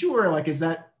know for sure, is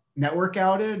that network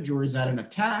outage or is that an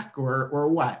attack or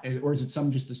what? Or is it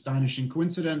some just astonishing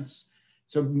coincidence?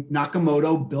 So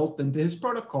Nakamoto built into his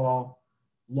protocol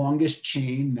longest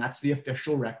chain, that's the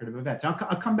official record of events. I'll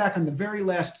come back on the very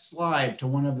last slide to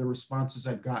one of the responses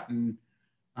I've gotten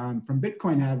from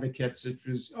Bitcoin advocates, which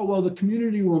was, the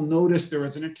community will notice there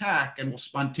was an attack and will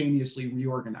spontaneously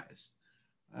reorganize.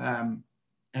 And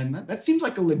that seems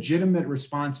like a legitimate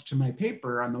response to my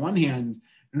paper on the one hand,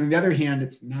 and on the other hand,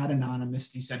 it's not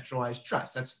anonymous decentralized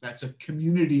trust. That's a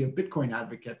community of Bitcoin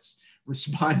advocates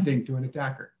responding to an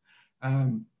attacker.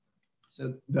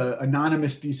 So the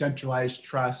anonymous decentralized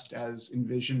trust as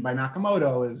envisioned by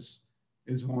Nakamoto is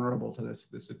is vulnerable to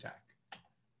this attack.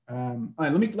 All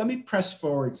right, let me press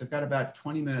forward because I've got about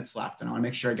 20 minutes left, and I want to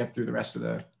make sure I get through the rest of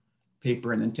the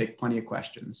paper and then take plenty of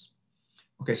questions.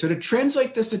 Okay, so to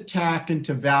translate this attack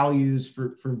into values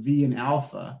for V and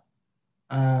alpha,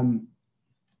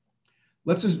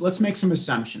 let's make some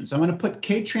assumptions. I'm going to put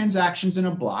K transactions in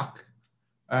a block.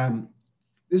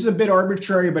 This is a bit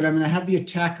arbitrary, but I'm going to have the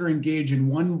attacker engage in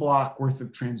one block worth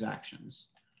of transactions.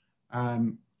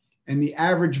 And the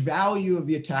average value of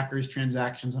the attacker's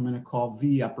transactions, I'm going to call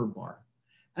V upper bar.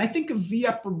 And I think of V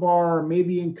upper bar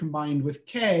maybe in combined with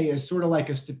K as sort of like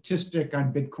a statistic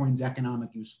on Bitcoin's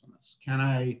economic usefulness.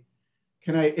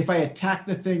 If I attack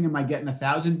the thing, am I getting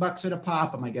 $1,000 at a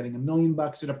pop? Am I getting $1 million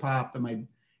at a pop?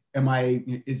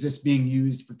 Is this being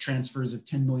used for transfers of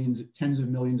tens of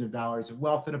millions of dollars of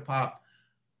wealth at a pop?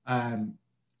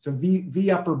 So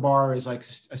V upper bar is like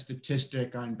a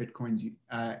statistic on Bitcoin's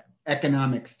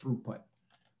economic throughput.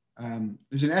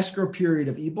 There's an escrow period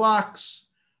of E blocks.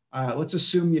 Let's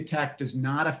assume the attack does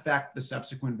not affect the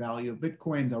subsequent value of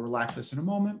Bitcoins. I'll relax this in a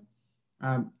moment.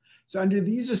 So under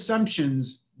these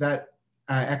assumptions, that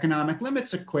economic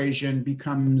limits equation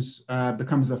becomes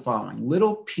the following.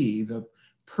 Little p, the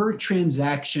per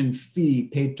transaction fee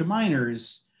paid to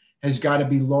miners, has got to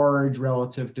be large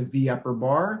relative to V upper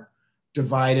bar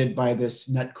divided by this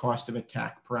net cost of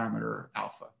attack parameter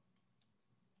alpha.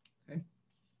 Okay.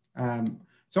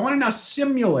 So I want to now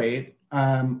simulate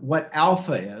what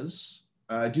alpha is,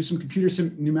 do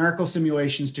some numerical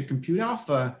simulations to compute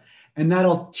alpha, and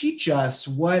that'll teach us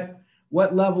what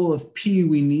level of P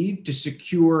we need to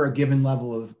secure a given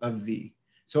level of V.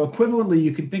 So equivalently,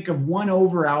 you can think of 1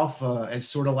 over alpha as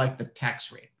sort of like the tax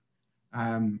rate.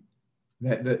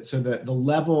 So the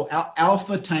level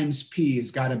alpha times P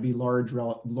has got to be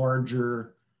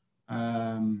larger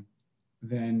than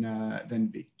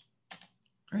V.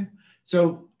 Okay.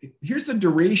 So here's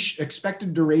the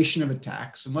expected duration of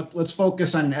attacks, and let's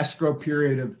focus on an escrow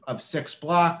period of 6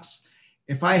 blocks.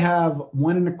 If I have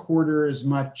 1 1/4 as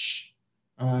much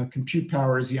compute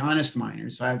power as the honest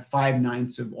miners, so I have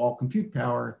 5/9 of all compute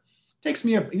power, it takes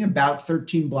me about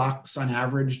 13 blocks on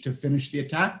average to finish the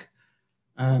attack.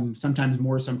 Sometimes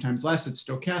more, sometimes less. It's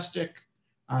stochastic.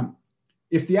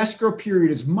 If the escrow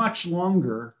period is much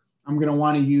longer, I'm going to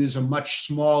want to use a much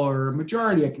smaller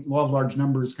majority. Law of large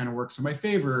numbers kind of works in my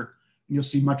favor, and you'll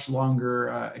see much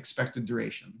longer expected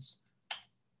durations.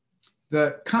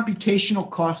 The computational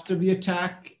cost of the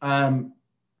attack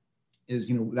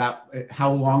is,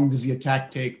 how long does the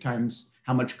attack take times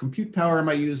how much compute power am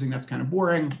I using? That's kind of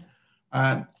boring.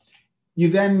 You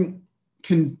then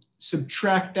can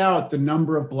subtract out the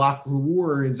number of block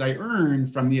rewards I earn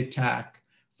from the attack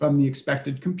from the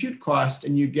expected compute cost,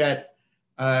 and you get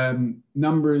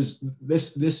numbers,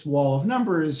 this wall of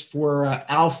numbers for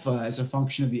alpha as a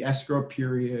function of the escrow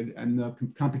period and the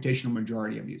computational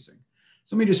majority I'm using.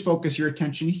 So let me just focus your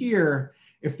attention here.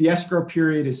 If the escrow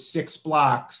period is 6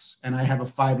 blocks and I have a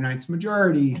 5/9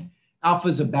 majority, alpha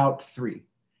is about 3.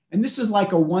 And this is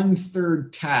like a 1/3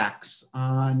 tax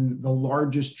on the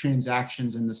largest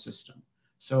transactions in the system.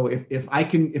 So if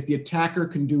the attacker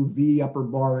can do V upper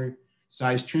bar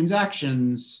size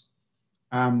transactions,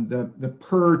 the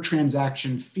per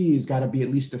transaction fee has got to be at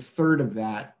least 1/3 of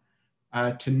that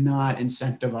to not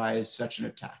incentivize such an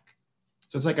attack.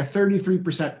 So it's like a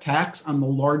 33% tax on the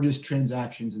largest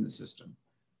transactions in the system.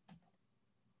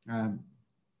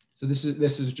 So this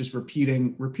is just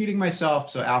repeating myself.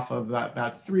 So alpha of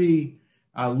about 3.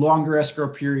 Longer escrow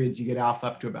periods, you get alpha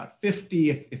up to about 50.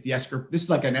 If the escrow, this is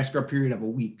like an escrow period of a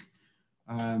week.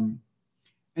 And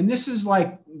this is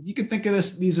like, you could think of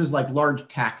these as like large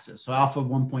taxes. So alpha of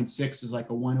 1.6 is like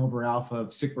a 1 over alpha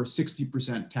of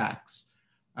 60% tax.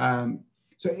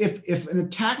 So if an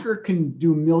attacker can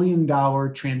do $1 million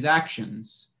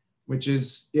transactions, which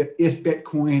is if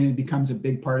Bitcoin becomes a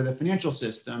big part of the financial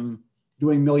system,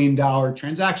 doing $1 million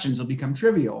transactions will become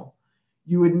trivial.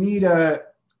 You would need a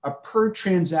per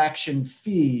transaction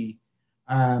fee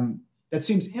that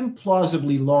seems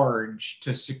implausibly large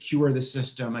to secure the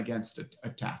system against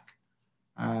attack.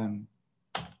 I'm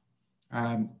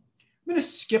going to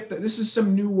skip that. This is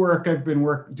some new work I've been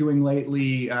doing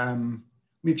lately.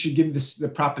 We should give this the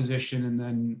proposition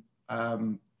and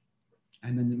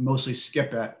then mostly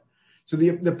skip it. So the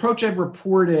approach I've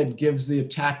reported gives the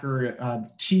attacker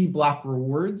T block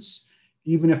rewards,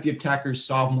 even if the attackers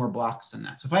solve more blocks than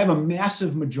that. So if I have a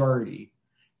massive majority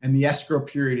and the escrow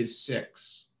period is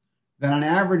 6, then on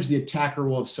average, the attacker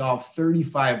will have solved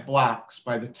 35 blocks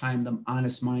by the time the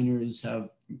honest miners have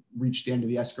reached the end of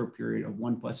the escrow period of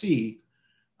 1 plus E.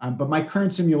 But my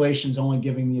current simulation is only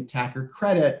giving the attacker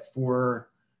credit for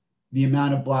the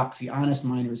amount of blocks the honest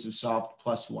miners have solved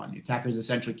plus 1. The attacker is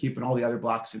essentially keeping all the other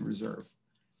blocks in reserve.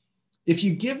 If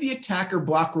you give the attacker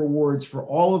block rewards for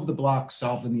all of the blocks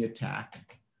solved in the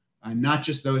attack, not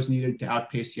just those needed to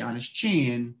outpace the honest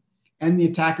chain, and the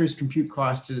attacker's compute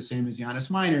costs are the same as the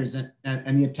honest miners,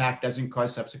 and the attack doesn't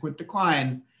cause subsequent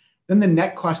decline, then the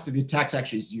net cost of the attack is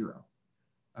actually 0.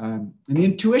 And the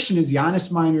intuition is the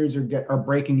honest miners are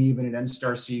breaking even at n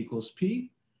star c equals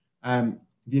p.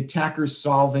 The attacker's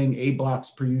solving A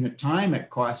blocks per unit time at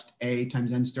cost A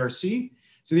times n star c.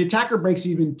 So the attacker breaks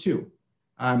even too.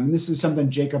 And this is something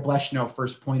Jacob Leschno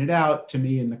first pointed out to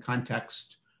me in the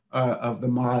context of the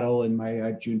model in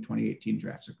my June 2018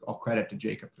 draft. So all credit to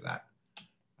Jacob for that.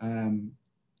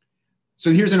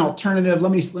 So here's an alternative.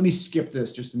 Let me skip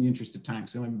this just in the interest of time.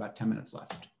 So we have about 10 minutes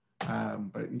left,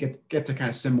 but get to kind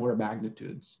of similar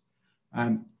magnitudes.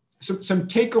 So some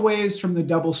takeaways from the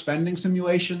double spending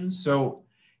simulations. So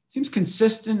it seems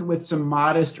consistent with some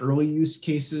modest early use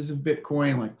cases of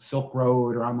Bitcoin, like Silk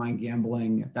Road or online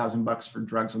gambling, $1,000 for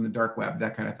drugs on the dark web,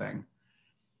 that kind of thing.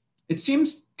 It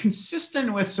seems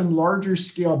consistent with some larger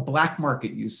scale black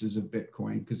market uses of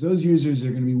Bitcoin, because those users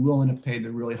are going to be willing to pay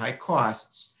the really high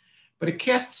costs. But it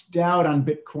casts doubt on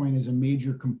Bitcoin as a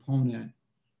major component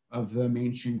of the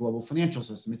mainstream global financial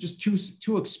system. It's just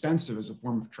too expensive as a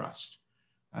form of trust.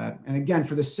 And again,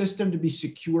 for the system to be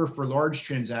secure for large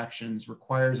transactions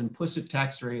requires implicit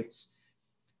tax rates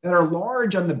that are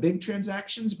large on the big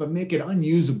transactions, but make it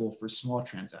unusable for small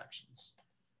transactions.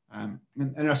 And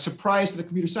a surprise to the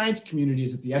computer science community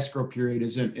is that the escrow period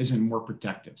isn't more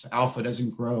protective. So alpha doesn't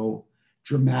grow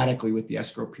dramatically with the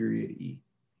escrow period E.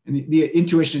 And the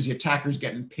intuition is the attacker's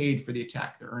getting paid for the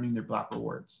attack. They're earning their block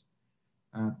rewards.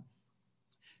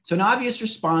 So an obvious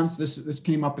response, this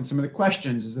came up in some of the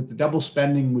questions, is that the double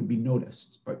spending would be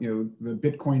noticed. But the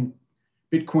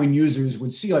Bitcoin users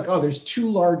would see like, oh, there's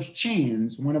 2 large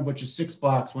chains, one of which is 6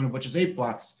 blocks, one of which is 8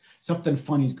 blocks. Something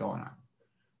funny's going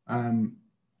on.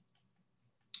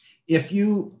 The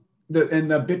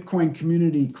Bitcoin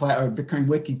community or Bitcoin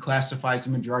wiki classifies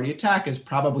the majority attack as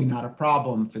probably not a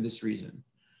problem for this reason.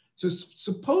 So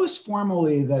suppose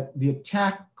formally that the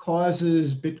attack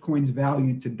causes Bitcoin's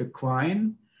value to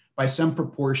decline by some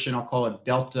proportion, I'll call it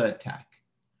delta attack.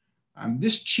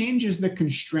 This changes the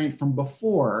constraint from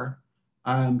before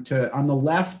to, on the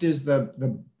left is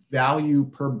the value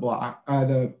per block,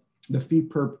 the fee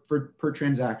per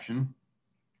transaction.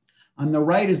 On the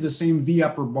right is the same V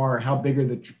upper bar, how big are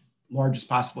the largest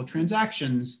possible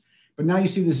transactions. But now you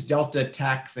see this delta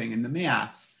attack thing in the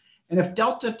math. And if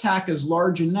delta attack is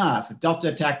large enough, if delta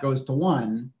attack goes to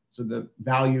 1, so the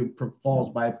value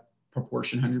falls by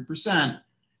proportion 100%,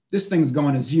 this thing's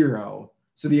going to 0,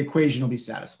 so the equation will be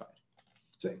satisfied.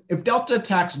 So if delta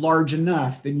attack's large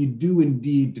enough, then you do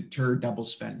indeed deter double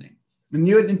spending. And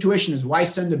the intuition is, why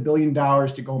send $1 billion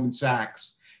to Goldman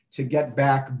Sachs to get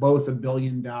back both $1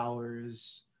 billion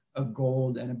of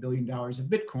gold and $1 billion of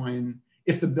Bitcoin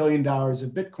if the $1 billion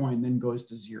of Bitcoin then goes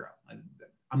to 0?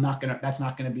 That's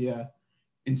not gonna be a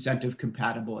incentive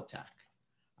compatible attack.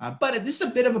 But this is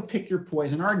a bit of a pick your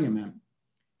poison argument,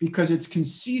 because it's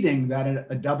conceding that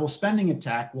a double spending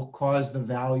attack will cause the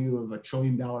value of $1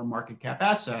 trillion market cap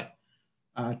asset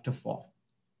to fall.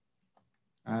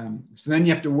 So then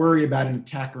you have to worry about an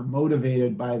attacker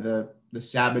motivated by the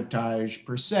sabotage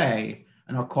per se,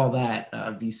 and I'll call that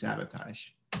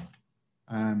V-sabotage.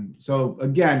 So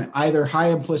again, either high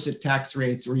implicit tax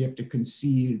rates or you have to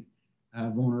concede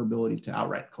vulnerability to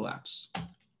outright collapse.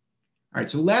 All right,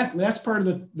 so last part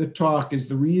of the talk is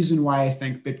the reason why I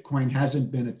think Bitcoin hasn't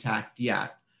been attacked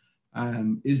yet,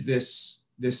 is this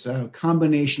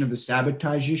combination of the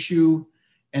sabotage issue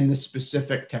and the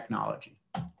specific technology.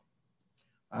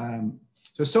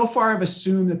 So far I've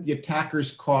assumed that the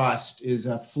attacker's cost is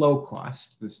a flow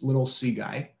cost, this little C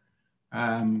guy.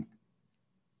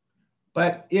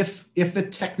 But if the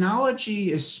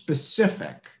technology is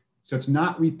specific, so it's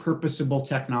not repurposable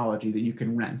technology that you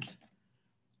can rent,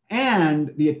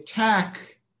 and the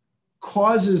attack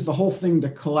causes the whole thing to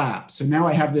collapse, so now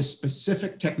I have this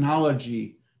specific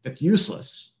technology that's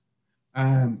useless,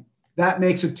 that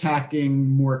makes attacking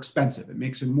more expensive. It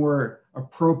makes it more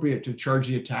appropriate to charge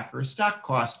the attacker a stock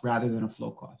cost rather than a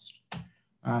flow cost.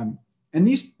 And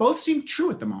these both seem true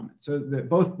at the moment. So that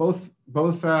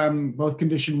both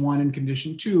condition 1 and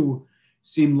condition 2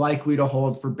 seem likely to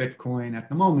hold for Bitcoin at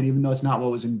the moment, even though it's not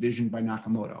what was envisioned by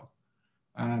Nakamoto.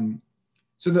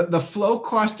 So the flow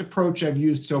cost approach I've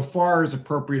used so far is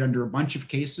appropriate under a bunch of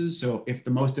cases. So if the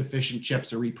most efficient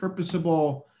chips are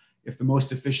repurposable, if the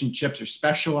most efficient chips are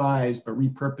specialized, but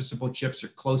repurposable chips are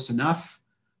close enough,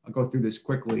 I'll go through this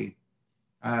quickly.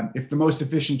 If the most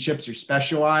efficient chips are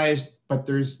specialized, but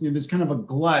there's kind of a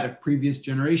glut of previous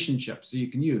generation chips that you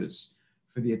can use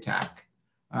for the attack.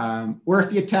 Or if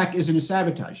the attack isn't a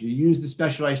sabotage, you use the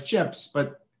specialized chips,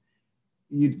 but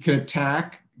you can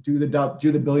attack, do the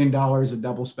 $1 billion of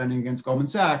double spending against Goldman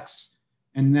Sachs,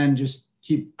 and then just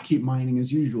keep mining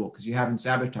as usual because you haven't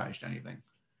sabotaged anything.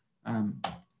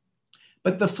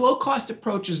 But the flow cost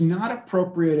approach is not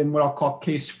appropriate in what I'll call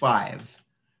case 5,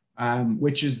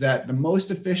 which is that the most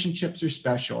efficient chips are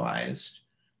specialized.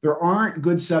 There aren't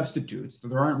good substitutes.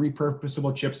 There aren't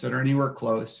repurposable chips that are anywhere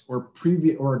close, or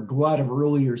a glut of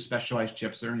earlier specialized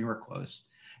chips that are anywhere close.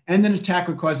 And then attack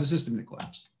would cause the system to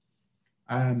collapse.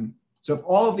 So if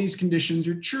all of these conditions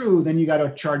are true, then you got to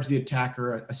charge the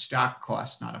attacker a stock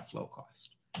cost, not a flow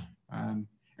cost. And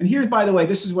here, by the way,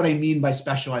 this is what I mean by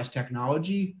specialized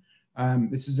technology.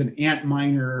 This is an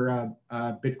Antminer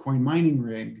Bitcoin mining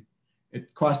rig.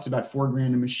 It costs about $4,000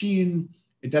 a machine.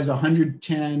 It does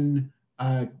 110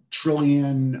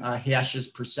 trillion hashes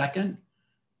per second.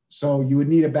 So you would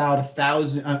need about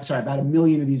about a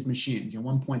million of these machines,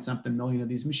 1-point-something million of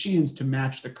these machines to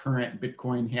match the current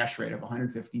Bitcoin hash rate of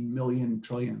 150 million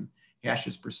trillion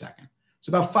hashes per second. So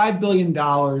about $5 billion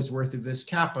worth of this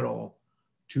capital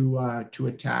to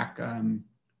attack the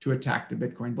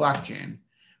Bitcoin blockchain.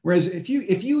 Whereas if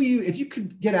you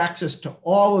could get access to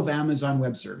all of Amazon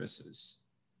Web Services,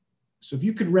 so if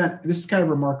you could rent, this is kind of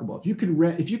remarkable. If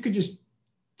you could just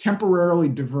temporarily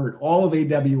divert all of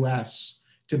AWS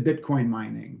to Bitcoin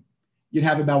mining, you'd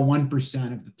have about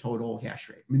 1% of the total hash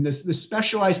rate. I mean, the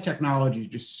specialized technology is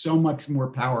just so much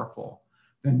more powerful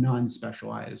than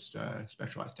non-specialized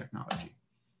specialized technology.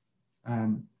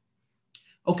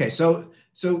 Okay, so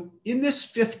in this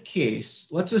 5th case,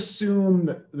 let's assume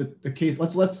that the case.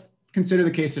 Let's consider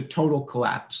the case of total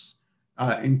collapse,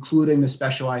 including the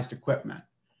specialized equipment.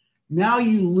 Now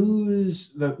you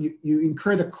lose you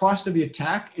incur the cost of the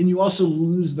attack, and you also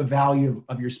lose the value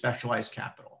of your specialized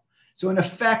capital. So in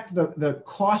effect, the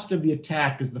cost of the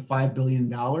attack is the $5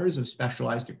 billion of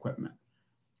specialized equipment.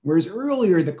 Whereas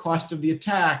earlier, the cost of the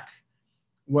attack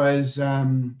was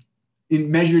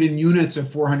measured in units of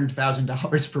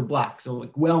 $400,000 per block. So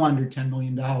like well under $10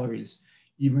 million,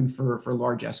 even for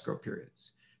large escrow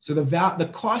periods. So the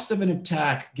cost of an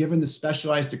attack, given the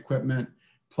specialized equipment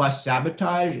plus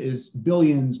sabotage, is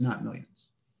billions, not millions.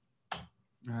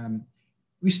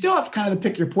 We still have kind of the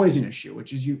pick your poison issue,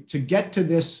 which is to get to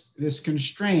this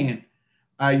constraint,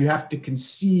 you have to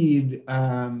concede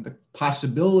the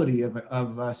possibility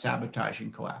of sabotage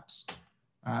and collapse.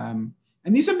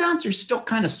 And these amounts are still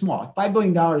kind of small. $5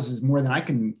 billion is more than I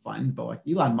can fund, but like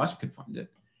Elon Musk could fund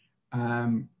it.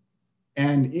 And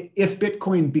if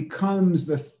Bitcoin becomes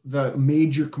the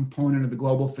major component of the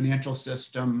global financial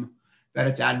system that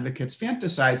its advocates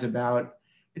fantasize about,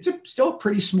 it's still a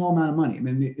pretty small amount of money. I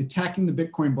mean, attacking the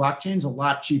Bitcoin blockchain is a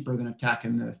lot cheaper than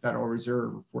attacking the Federal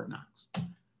Reserve or Fort Knox.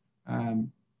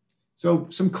 So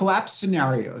some collapse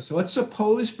scenarios. So let's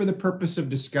suppose, for the purpose of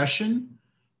discussion,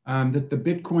 that the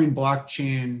Bitcoin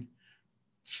blockchain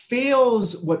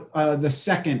fails what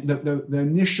the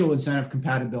initial incentive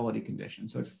compatibility condition.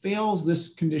 So it fails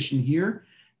this condition here,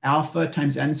 alpha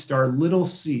times n star little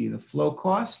c, the flow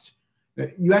cost,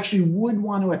 that you actually would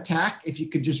want to attack if you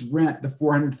could just rent the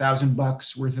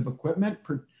 $400,000 worth of equipment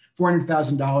per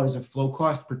 $400,000 of flow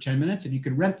cost per 10 minutes. If you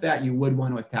could rent that, you would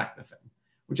want to attack the thing,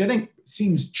 which I think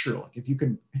seems true. Like if you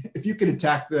could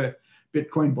attack the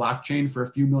Bitcoin blockchain for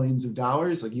a few millions of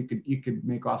dollars, like you could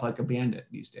make off like a bandit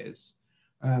these days.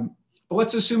 But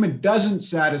let's assume it doesn't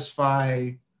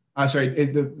satisfy.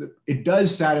 It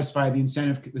does satisfy the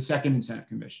second incentive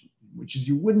condition, which is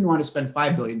you wouldn't want to spend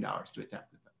 $5 billion to attack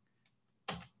the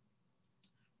thing.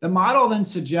 The model then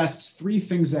suggests 3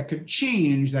 things that could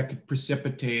change that could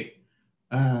precipitate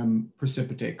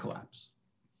collapse.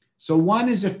 So one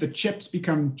is if the chips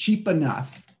become cheap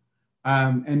enough,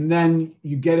 and then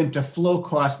you get into flow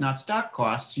cost, not stock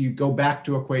cost. So you go back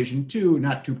to equation 2,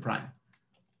 not 2 prime.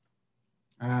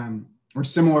 Or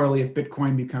similarly, if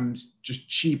Bitcoin becomes just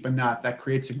cheap enough, that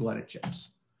creates a glut of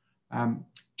chips.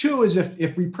 2 is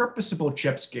if repurposable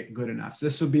chips get good enough. So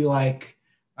this would be like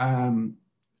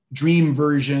dream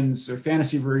versions or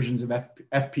fantasy versions of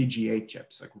FPGA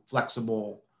chips, like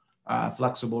flexible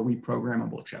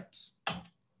reprogrammable chips.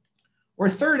 Or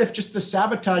third, if just the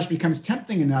sabotage becomes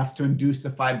tempting enough to induce the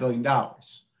 $5 billion.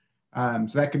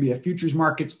 So that could be if futures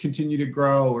markets continue to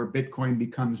grow or Bitcoin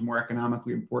becomes more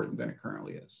economically important than it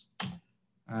currently is.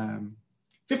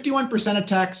 51%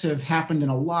 attacks have happened in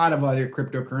a lot of other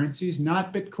cryptocurrencies,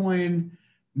 not Bitcoin,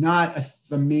 not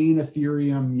the main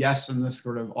Ethereum, yes, and the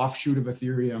sort of offshoot of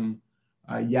Ethereum,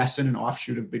 yes, and an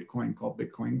offshoot of Bitcoin called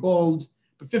Bitcoin Gold.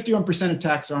 but 51%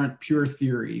 attacks aren't pure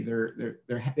theory.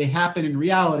 They happen in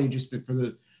reality, just for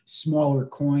the smaller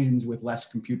coins with less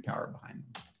compute power behind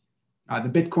them.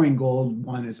 The Bitcoin Gold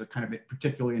one is a kind of a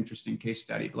particularly interesting case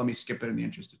study, but let me skip it in the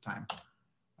interest of time.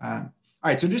 All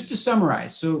right, so just to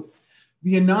summarize, so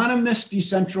the anonymous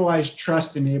decentralized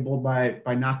trust enabled by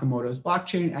Nakamoto's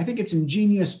blockchain, I think it's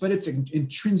ingenious, but it's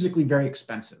intrinsically very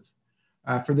expensive.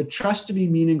 For the trust to be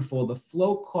meaningful, the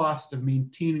flow cost of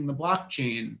maintaining the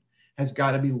blockchain has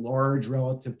got to be large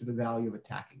relative to the value of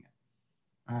attacking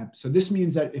it. So this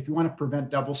means that if you want to prevent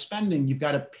double spending, you've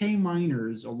got to pay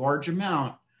miners a large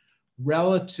amount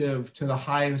relative to the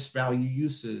highest value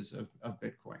uses of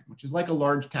Bitcoin, which is like a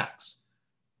large tax.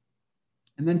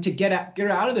 And then to get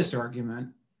out of this argument,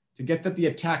 to get that the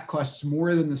attack costs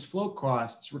more than this flow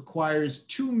costs, requires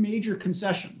two major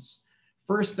concessions.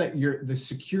 First, that the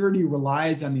security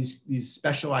relies on these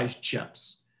specialized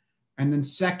chips. And then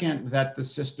second, that the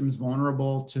system's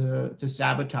vulnerable to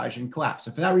sabotage and collapse.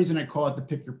 So for that reason, I call it the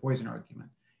pick your poison argument.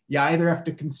 You either have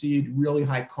to concede really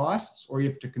high costs or you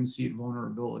have to concede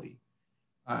vulnerability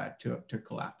to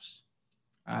collapse.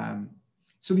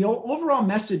 So the overall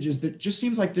message is that it just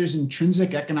seems like there's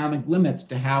intrinsic economic limits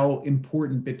to how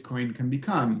important Bitcoin can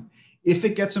become. If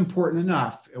it gets important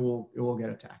enough, it will get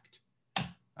attacked.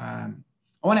 I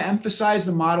want to emphasize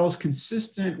the model is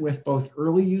consistent with both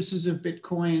early uses of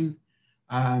Bitcoin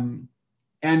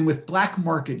and with black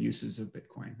market uses of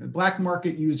Bitcoin. The black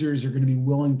market users are going to be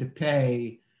willing to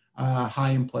pay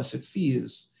high implicit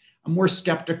fees. I'm more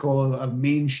skeptical of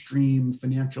mainstream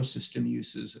financial system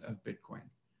uses of Bitcoin.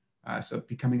 So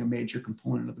becoming a major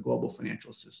component of the global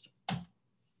financial system.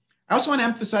 I also want to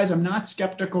emphasize I'm not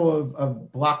skeptical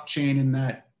of blockchain in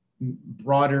that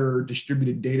broader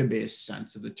distributed database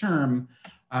sense of the term.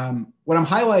 What I'm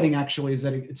highlighting actually is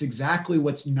that it's exactly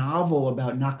what's novel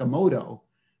about Nakamoto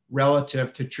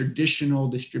relative to traditional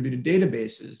distributed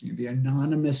databases, the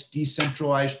anonymous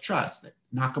decentralized trust that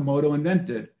Nakamoto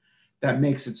invented that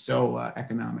makes it so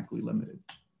economically limited.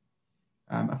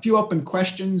 A few open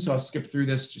questions. I'll skip through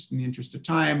this just in the interest of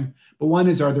time. But one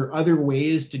is, are there other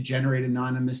ways to generate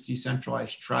anonymous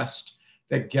decentralized trust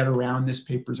that get around this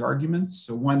paper's arguments?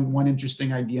 So one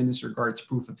interesting idea in this regard is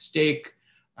proof of stake.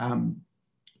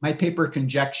 My paper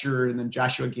conjectured, and then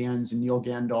Joshua Gans and Neil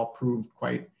Gandol proved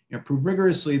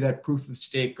rigorously that proof of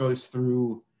stake goes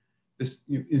through this,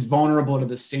 is vulnerable to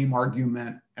the same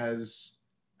argument as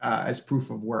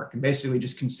proof of work, and basically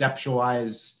just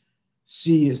conceptualize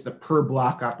C is the per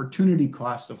block opportunity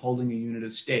cost of holding a unit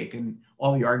of stake, and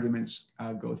all the arguments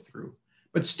go through.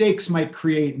 But stakes might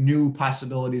create new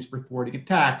possibilities for thwarting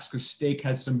attacks because stake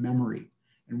has some memory,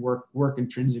 and work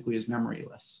intrinsically is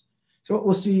memoryless. So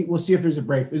we'll see if there's a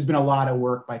break. There's been a lot of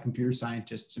work by computer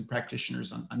scientists and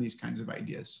practitioners on these kinds of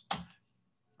ideas.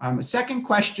 A second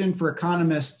question for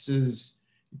economists is,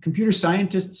 computer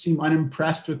scientists seem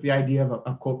unimpressed with the idea of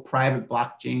a quote, private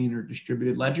blockchain or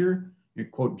distributed ledger,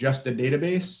 quote, just a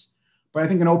database. But I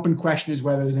think an open question is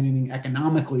whether there's anything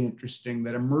economically interesting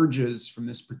that emerges from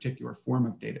this particular form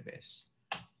of database.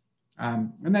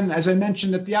 And then, as I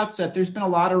mentioned at the outset, there's been a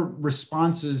lot of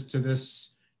responses to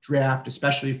this draft,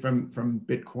 especially from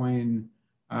Bitcoin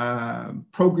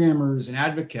programmers and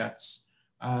advocates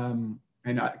and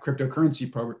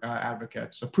cryptocurrency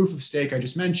advocates. So proof of stake, I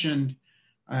just mentioned.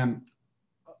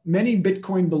 Many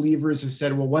Bitcoin believers have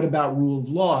said, well, what about rule of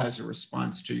law as a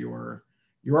response to your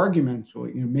argument? Well,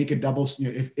 make a double,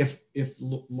 if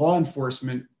law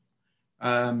enforcement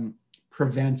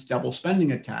prevents double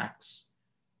spending attacks,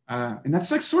 and that's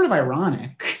like sort of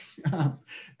ironic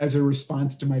as a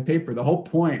response to my paper. The whole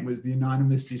point was the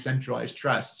anonymous decentralized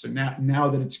trust. So now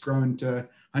that it's grown to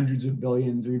hundreds of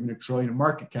billions or even $1 trillion in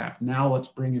market cap, now let's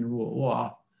bring in rule of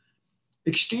law.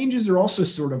 Exchanges are also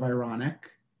sort of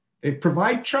ironic. They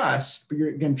provide trust, but you're,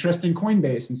 again, trusting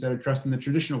Coinbase instead of trusting the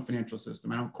traditional financial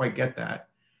system. I don't quite get that.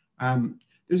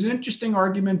 There's an interesting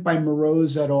argument by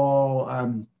Morose et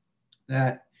al.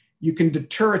 That you can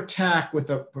deter attack with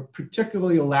a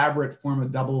particularly elaborate form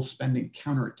of double spending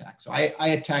counterattack. So I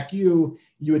attack you,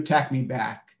 you attack me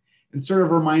back. It sort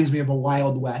of reminds me of a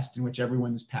Wild West in which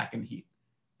everyone's packing heat.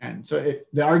 And so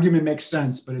the argument makes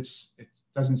sense, but it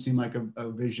doesn't seem like a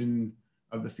vision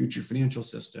of the future financial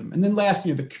system. And then last,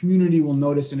 the community will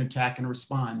notice an attack and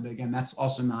respond. But again, that's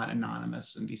also not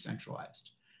anonymous and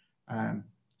decentralized.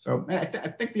 So I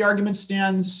think the argument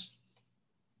stands.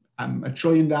 I'm $1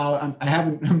 trillion.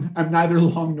 I'm neither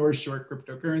long nor short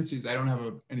cryptocurrencies. I don't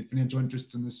have any financial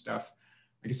interest in this stuff.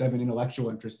 I guess I have an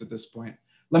intellectual interest at this point.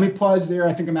 Let me pause there.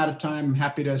 I think I'm out of time. I'm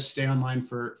happy to stay online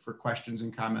for questions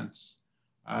and comments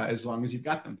as long as you've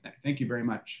got them. Thank you very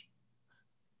much.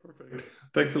 Perfect.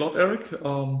 Thanks a lot, Eric.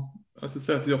 as you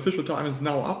said, the official time is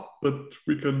now up, but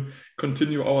we can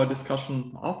continue our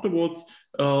discussion afterwards.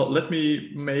 Let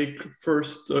me make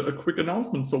first a quick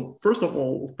announcement. So first of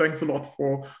all, thanks a lot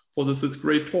for this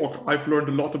great talk. I've learned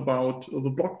a lot about the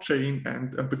blockchain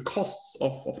and the costs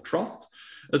of trust.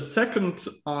 Second,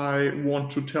 I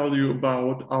want to tell you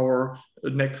about our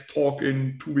next talk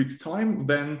in 2 weeks' time.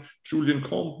 Then Julian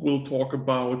Combe will talk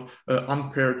about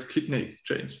unpaired kidney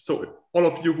exchange. So all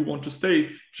of you who want to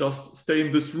stay, just stay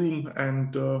in this room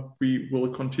and we will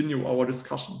continue our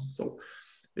discussion. So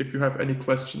if you have any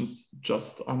questions,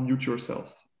 just unmute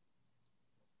yourself.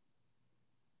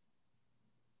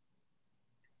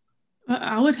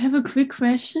 I would have a quick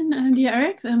question, dear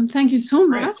Eric. Thank you so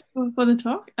much for the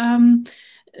talk. And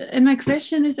my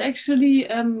question is actually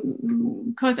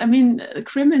because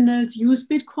criminals use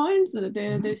bitcoins.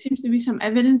 There seems to be some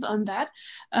evidence on that.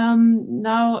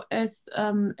 Now, as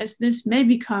this may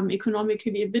become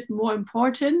economically a bit more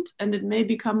important and it may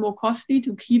become more costly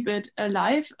to keep it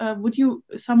alive, would you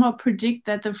somehow predict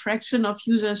that the fraction of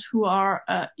users who are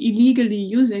illegally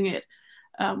using it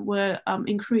will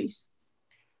increase?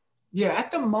 Yeah,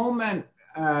 at the moment.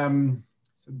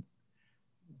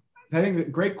 I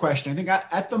think great question. I think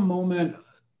at the moment,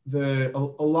 a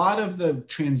lot of the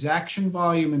transaction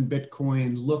volume in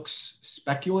Bitcoin looks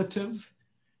speculative.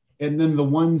 And then the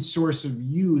one source of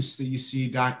use that you see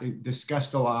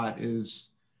discussed a lot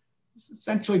is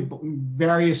essentially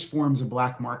various forms of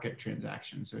black market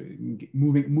transactions. So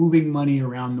moving money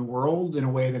around the world in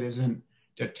a way that isn't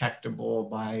detectable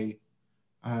by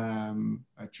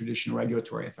traditional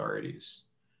regulatory authorities.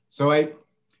 So I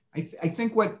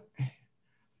think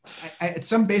at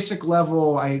some basic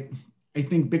level, I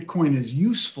think Bitcoin is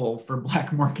useful for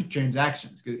black market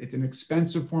transactions because it's an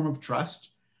expensive form of trust.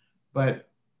 But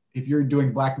if you're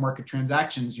doing black market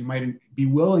transactions, you might be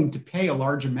willing to pay a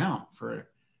large amount for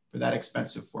that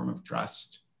expensive form of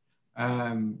trust,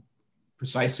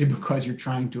 precisely because you're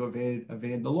trying to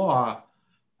evade the law.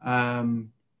 The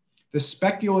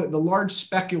large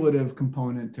speculative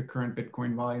component to current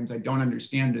Bitcoin volumes, I don't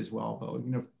understand as well. But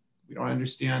we don't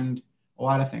understand a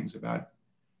lot of things about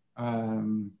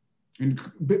and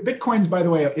Bitcoin's, by the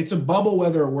way, it's a bubble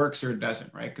whether it works or it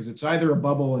doesn't, right? Because it's either a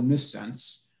bubble in this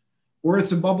sense or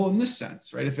it's a bubble in this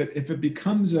sense, right? If it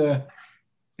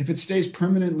stays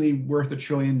permanently worth $1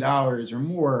 trillion or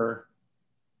more,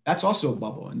 that's also a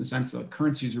bubble in the sense that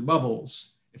currencies are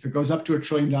bubbles. If it goes up to $1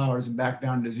 trillion and back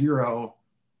down to zero,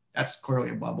 that's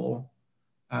clearly a bubble.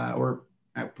 I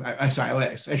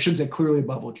shouldn't say clearly a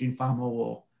bubble. Gene Fama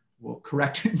will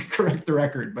correct the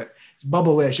record, but it's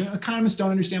bubble-ish. And economists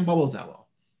don't understand bubbles that well.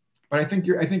 But I think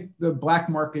the black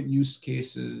market use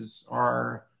cases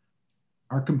are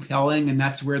compelling, and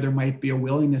that's where there might be a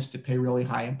willingness to pay really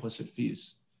high implicit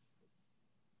fees.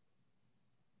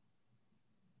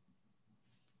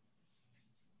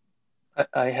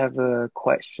 I have a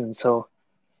question. So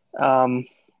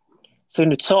in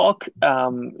the talk,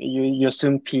 you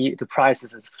assume the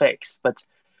prices is fixed, but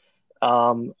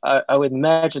I would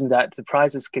imagine that the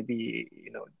prices could be,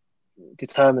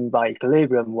 determined by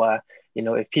equilibrium, where,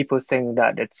 if people think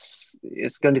that it's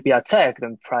going to be attacked,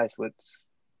 then price would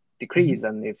decrease,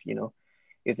 and if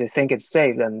they think it's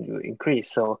safe, then you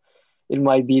increase. So it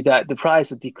might be that the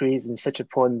price would decrease in such a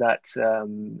point that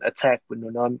attack would no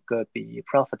longer be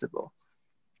profitable.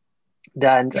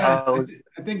 Then I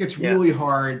think it's really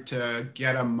hard to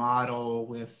get a model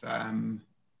with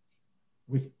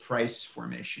price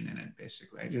formation in it,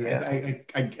 basically.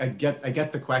 I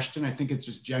get the question. I think it's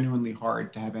just genuinely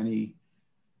hard to have any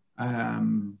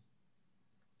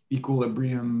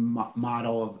equilibrium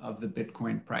model of the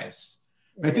Bitcoin price.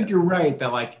 But I think you're right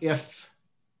that if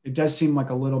it does seem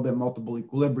like a little bit multiple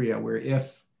equilibria, where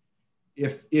if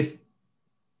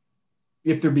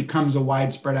there becomes a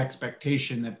widespread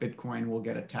expectation that Bitcoin will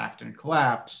get attacked and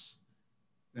collapse,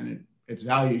 then its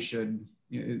value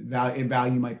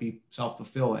value might be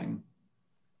self-fulfilling.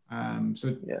 So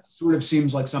it sort of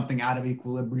seems like something out of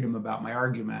equilibrium about my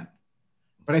argument.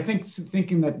 But I think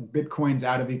thinking that Bitcoin's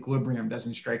out of equilibrium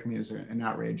doesn't strike me as an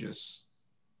outrageous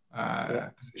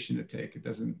position to take. It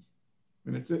doesn't.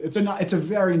 It's a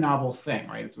very novel thing,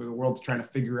 right? It's where the world's trying to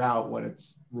figure out what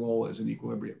its role is in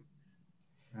equilibrium.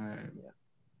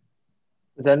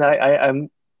 Then I'm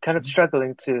kind of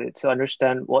struggling to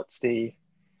understand what's the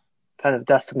kind of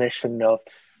definition of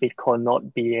Bitcoin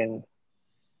not being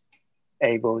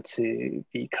able to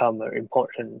become an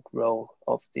important role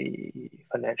of the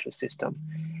financial system.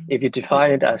 If you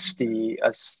define it as the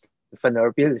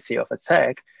vulnerability of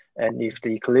attack, and if the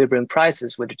equilibrium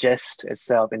prices would adjust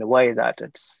itself in a way that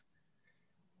it's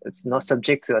not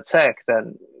subject to attack,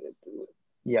 then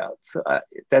Yeah. So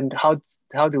then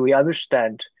how do we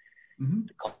understand Mm-hmm.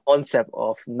 the concept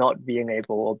of not being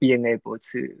able or being able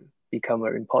to become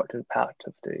an important part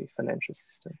of the financial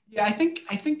system? Yeah, I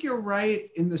think you're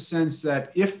right in the sense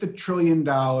that if the $1 trillion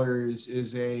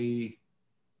is a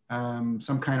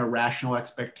some kind of rational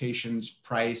expectations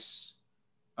price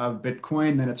of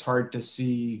Bitcoin, then it's hard to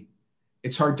see,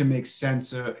 it's hard to make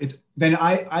sense of it's. Then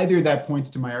either that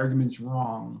points to my argument's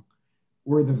wrong,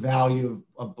 or the value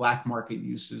of black market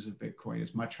uses of Bitcoin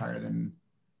is much higher than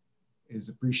is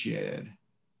appreciated.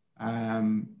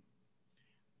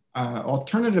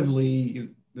 Alternatively,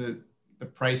 the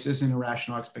price isn't a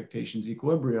rational expectations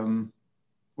equilibrium.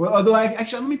 Well, although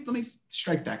actually let me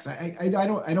strike that, because I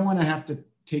don't want to have to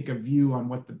take a view on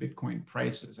what the Bitcoin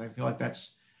price is. I feel like I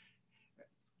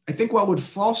think what would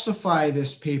falsify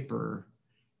this paper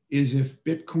is if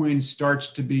Bitcoin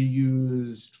starts to be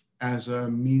used as a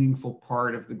meaningful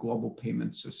part of the global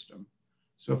payment system.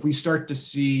 So if we start to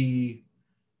see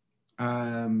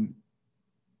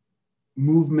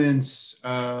movements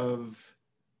of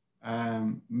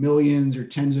millions or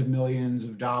tens of millions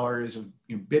of dollars of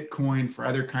Bitcoin for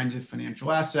other kinds of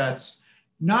financial assets,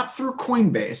 not through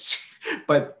Coinbase,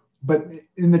 but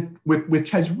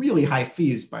which has really high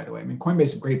fees, by the way. I mean, Coinbase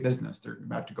is a great business. They're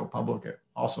about to go public at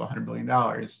also $100 billion.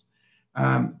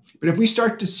 But if we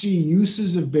start to see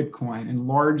uses of Bitcoin in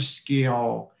large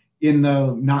scale in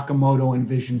the Nakamoto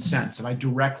envisioned sense, if I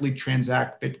directly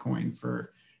transact Bitcoin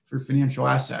for financial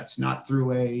assets, not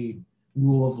through a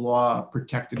rule of law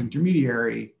protected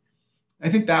intermediary, I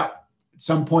think that at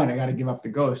some point I got to give up the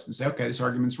ghost and say, okay, this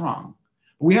argument's wrong.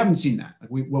 But we haven't seen that.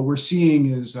 What we're seeing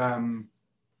is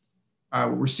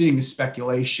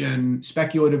speculation,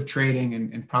 speculative trading,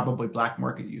 and probably black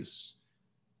market use.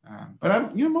 But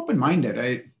I'm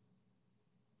open-minded.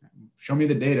 Show me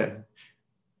the data.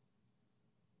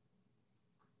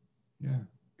 Yeah.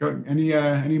 Go.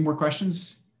 Any more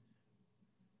questions?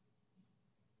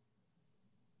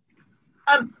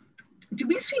 Do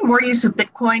we see more use of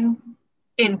Bitcoin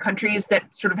in countries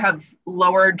that sort of have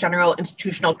lower general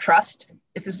institutional trust?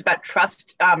 If this is about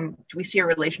trust, do we see a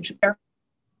relationship there?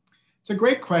 It's a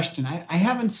great question. I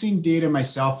haven't seen data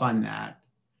myself on that.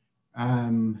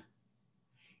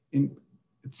 It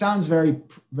sounds very,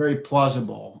 very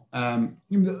plausible. A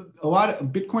lot of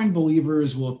Bitcoin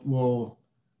believers will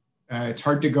it's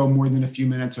hard to go more than a few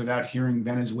minutes without hearing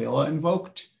Venezuela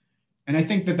invoked. And I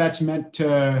think that that's meant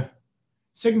to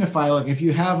signify, like, if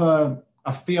you have a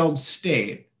failed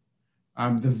state,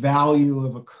 the value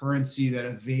of a currency that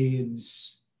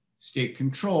evades state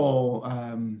control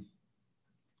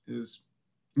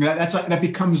that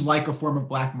becomes like a form of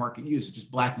black market use. It's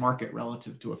just black market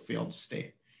relative to a failed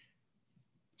state.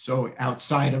 So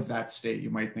outside of that state, you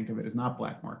might think of it as not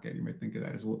black market. You might think of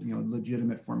that as a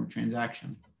legitimate form of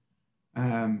transaction.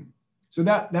 So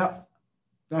that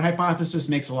hypothesis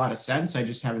makes a lot of sense. I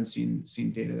just haven't seen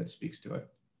data that speaks to it.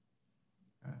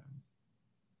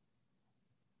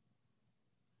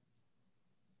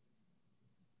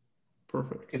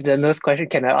 Perfect. If there are no questions,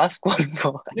 can I ask one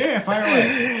more? Yeah, fire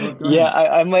away. Go Yeah,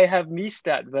 ahead. I might have missed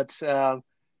that, but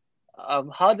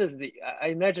how does I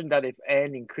imagine that if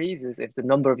n increases, if the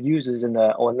number of users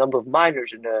or number of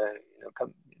miners in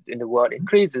the world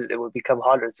increases, it will become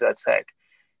harder to attack.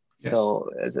 Yes. So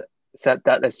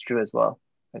that's true as well.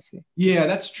 I see. Yeah,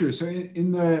 that's true. So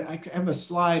I have a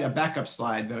slide, a backup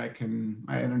slide that I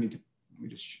don't need to.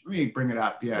 Let me bring it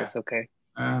up. Yeah. That's okay.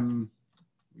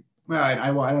 Well,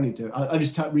 I don't need to. I'll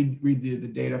just read the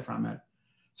data from it.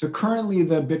 So currently,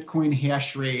 the Bitcoin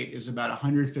hash rate is about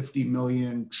 150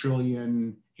 million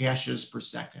trillion hashes per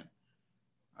second.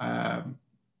 As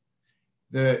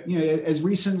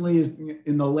recently as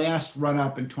in the last run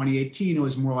up in 2018, it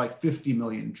was more like 50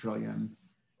 million trillion.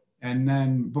 And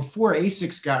then before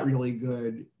ASICs got really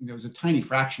good, it was a tiny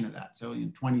fraction of that. So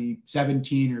in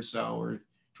 2017 or so, or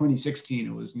 2016,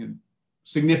 it was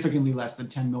significantly less than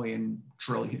 10 million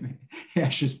trillion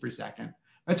hashes per second.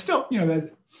 But still,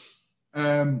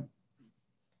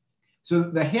 so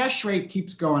the hash rate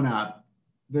keeps going up.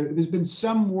 There's been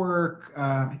some work.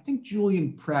 I think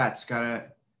Julian Pratt's got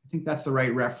I think that's the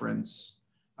right reference.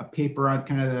 A paper on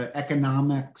kind of the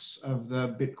economics of the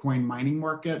Bitcoin mining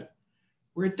market,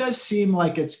 where it does seem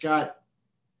like it's got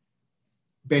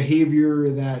behavior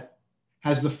that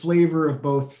has the flavor of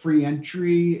both free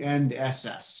entry and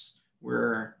SS,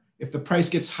 where if the price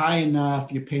gets high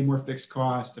enough, you pay more fixed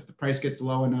cost. If the price gets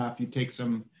low enough, you take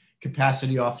some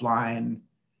capacity offline.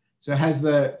 So it has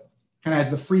the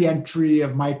free entry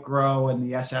of micro and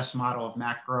the SS model of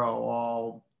macro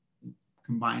all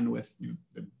combined with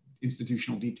the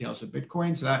institutional details of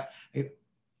Bitcoin. So that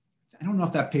I don't know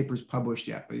if that paper's published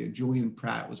yet, but Julian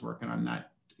Pratt was working on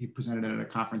that. He presented it at a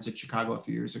conference at Chicago a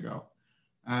few years ago.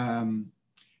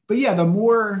 But yeah,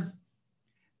 the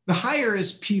higher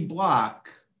is P block,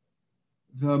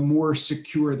 the more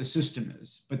secure the system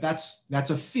is. But that's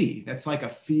a fee. That's like a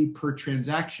fee per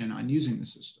transaction on using the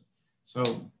system. So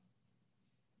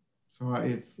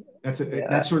if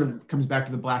that sort of comes back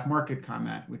to the black market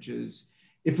comment, which is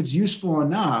if it's useful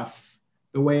enough,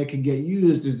 the way it could get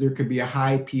used is there could be a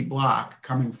high P block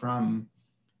coming from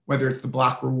whether it's the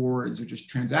block rewards or just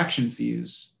transaction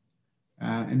fees.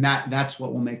 And that's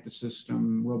what will make the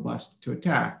system robust to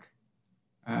attack.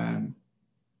 I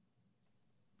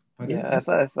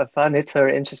find it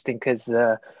very interesting because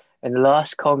in the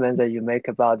last comment that you make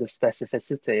about the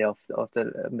specificity of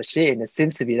the machine, it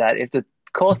seems to be that if the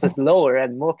cost is lower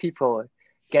and more people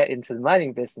get into the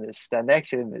mining business, then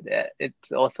actually it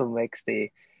also makes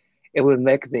it will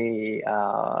make the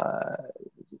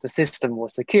system more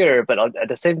secure. But at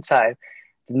the same time,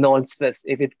 the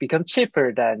if it becomes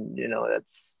cheaper, then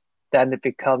then it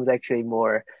becomes actually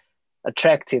more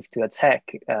attractive to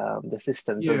attack the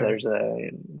system. So there's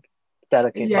a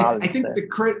delicate balance. I think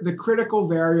the critical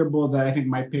variable that I think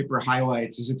my paper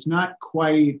highlights is it's not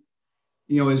quite,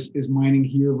 is mining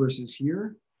here versus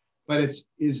here, but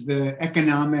is the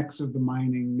economics of the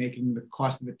mining making the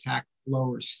cost of attack flow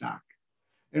or stock.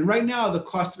 And right now, the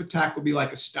cost of attack will be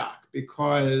like a stock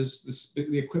because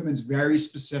the equipment's very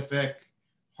specific,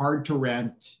 hard to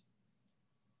rent,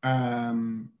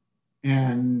 and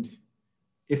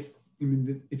if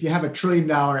you have $1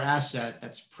 trillion asset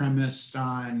that's premised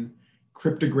on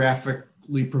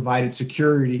cryptographically provided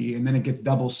security, and then it gets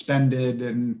double spended,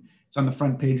 and it's on the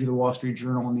front page of the Wall Street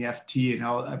Journal and the FT and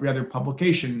every other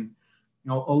publication,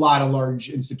 a lot of large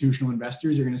institutional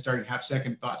investors are going to start to have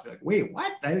second thoughts, be like, wait,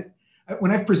 what?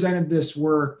 When I've presented this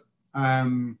work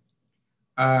with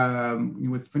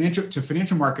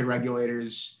financial market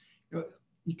regulators,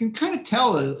 you can kind of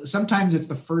tell sometimes it's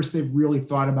the first they've really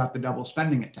thought about the double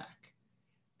spending attack.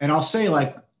 And I'll say,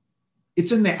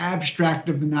 it's in the abstract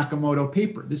of the Nakamoto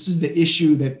paper. This is the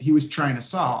issue that he was trying to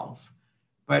solve.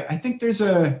 But I think there's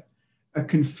a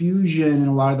confusion in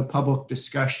a lot of the public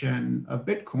discussion of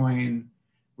Bitcoin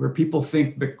where people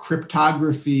think the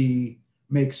cryptography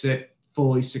makes it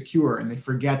fully secure, and they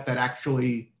forget that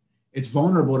actually it's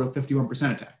vulnerable to a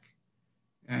 51% attack.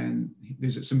 And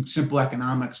there's some simple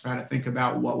economics for how to think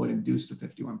about what would induce the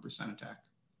 51% attack.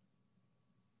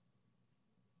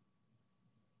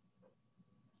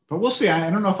 But we'll see. I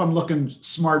don't know if I'm looking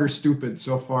smart or stupid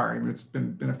so far. It's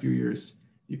been a few years.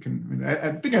 I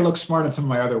think I look smart on some of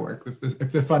my other work.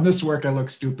 If on this work I look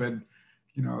stupid,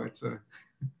 it's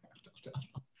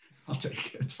I'll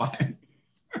take it. It's fine.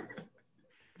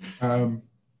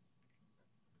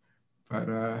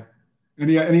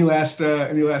 Any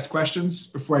last questions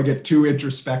before I get too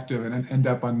introspective and end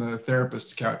up on the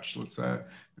therapist's couch?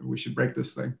 We should break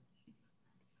this thing.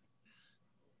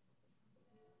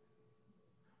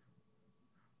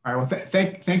 All right. Well,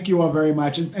 thank you all very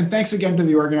much, and thanks again to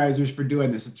the organizers for doing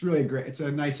this. It's really great. It's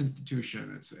a nice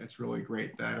institution. It's really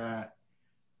great that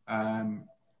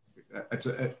it's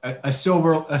a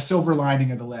silver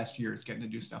lining of the last year is getting to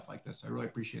do stuff like this. I really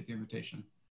appreciate the invitation.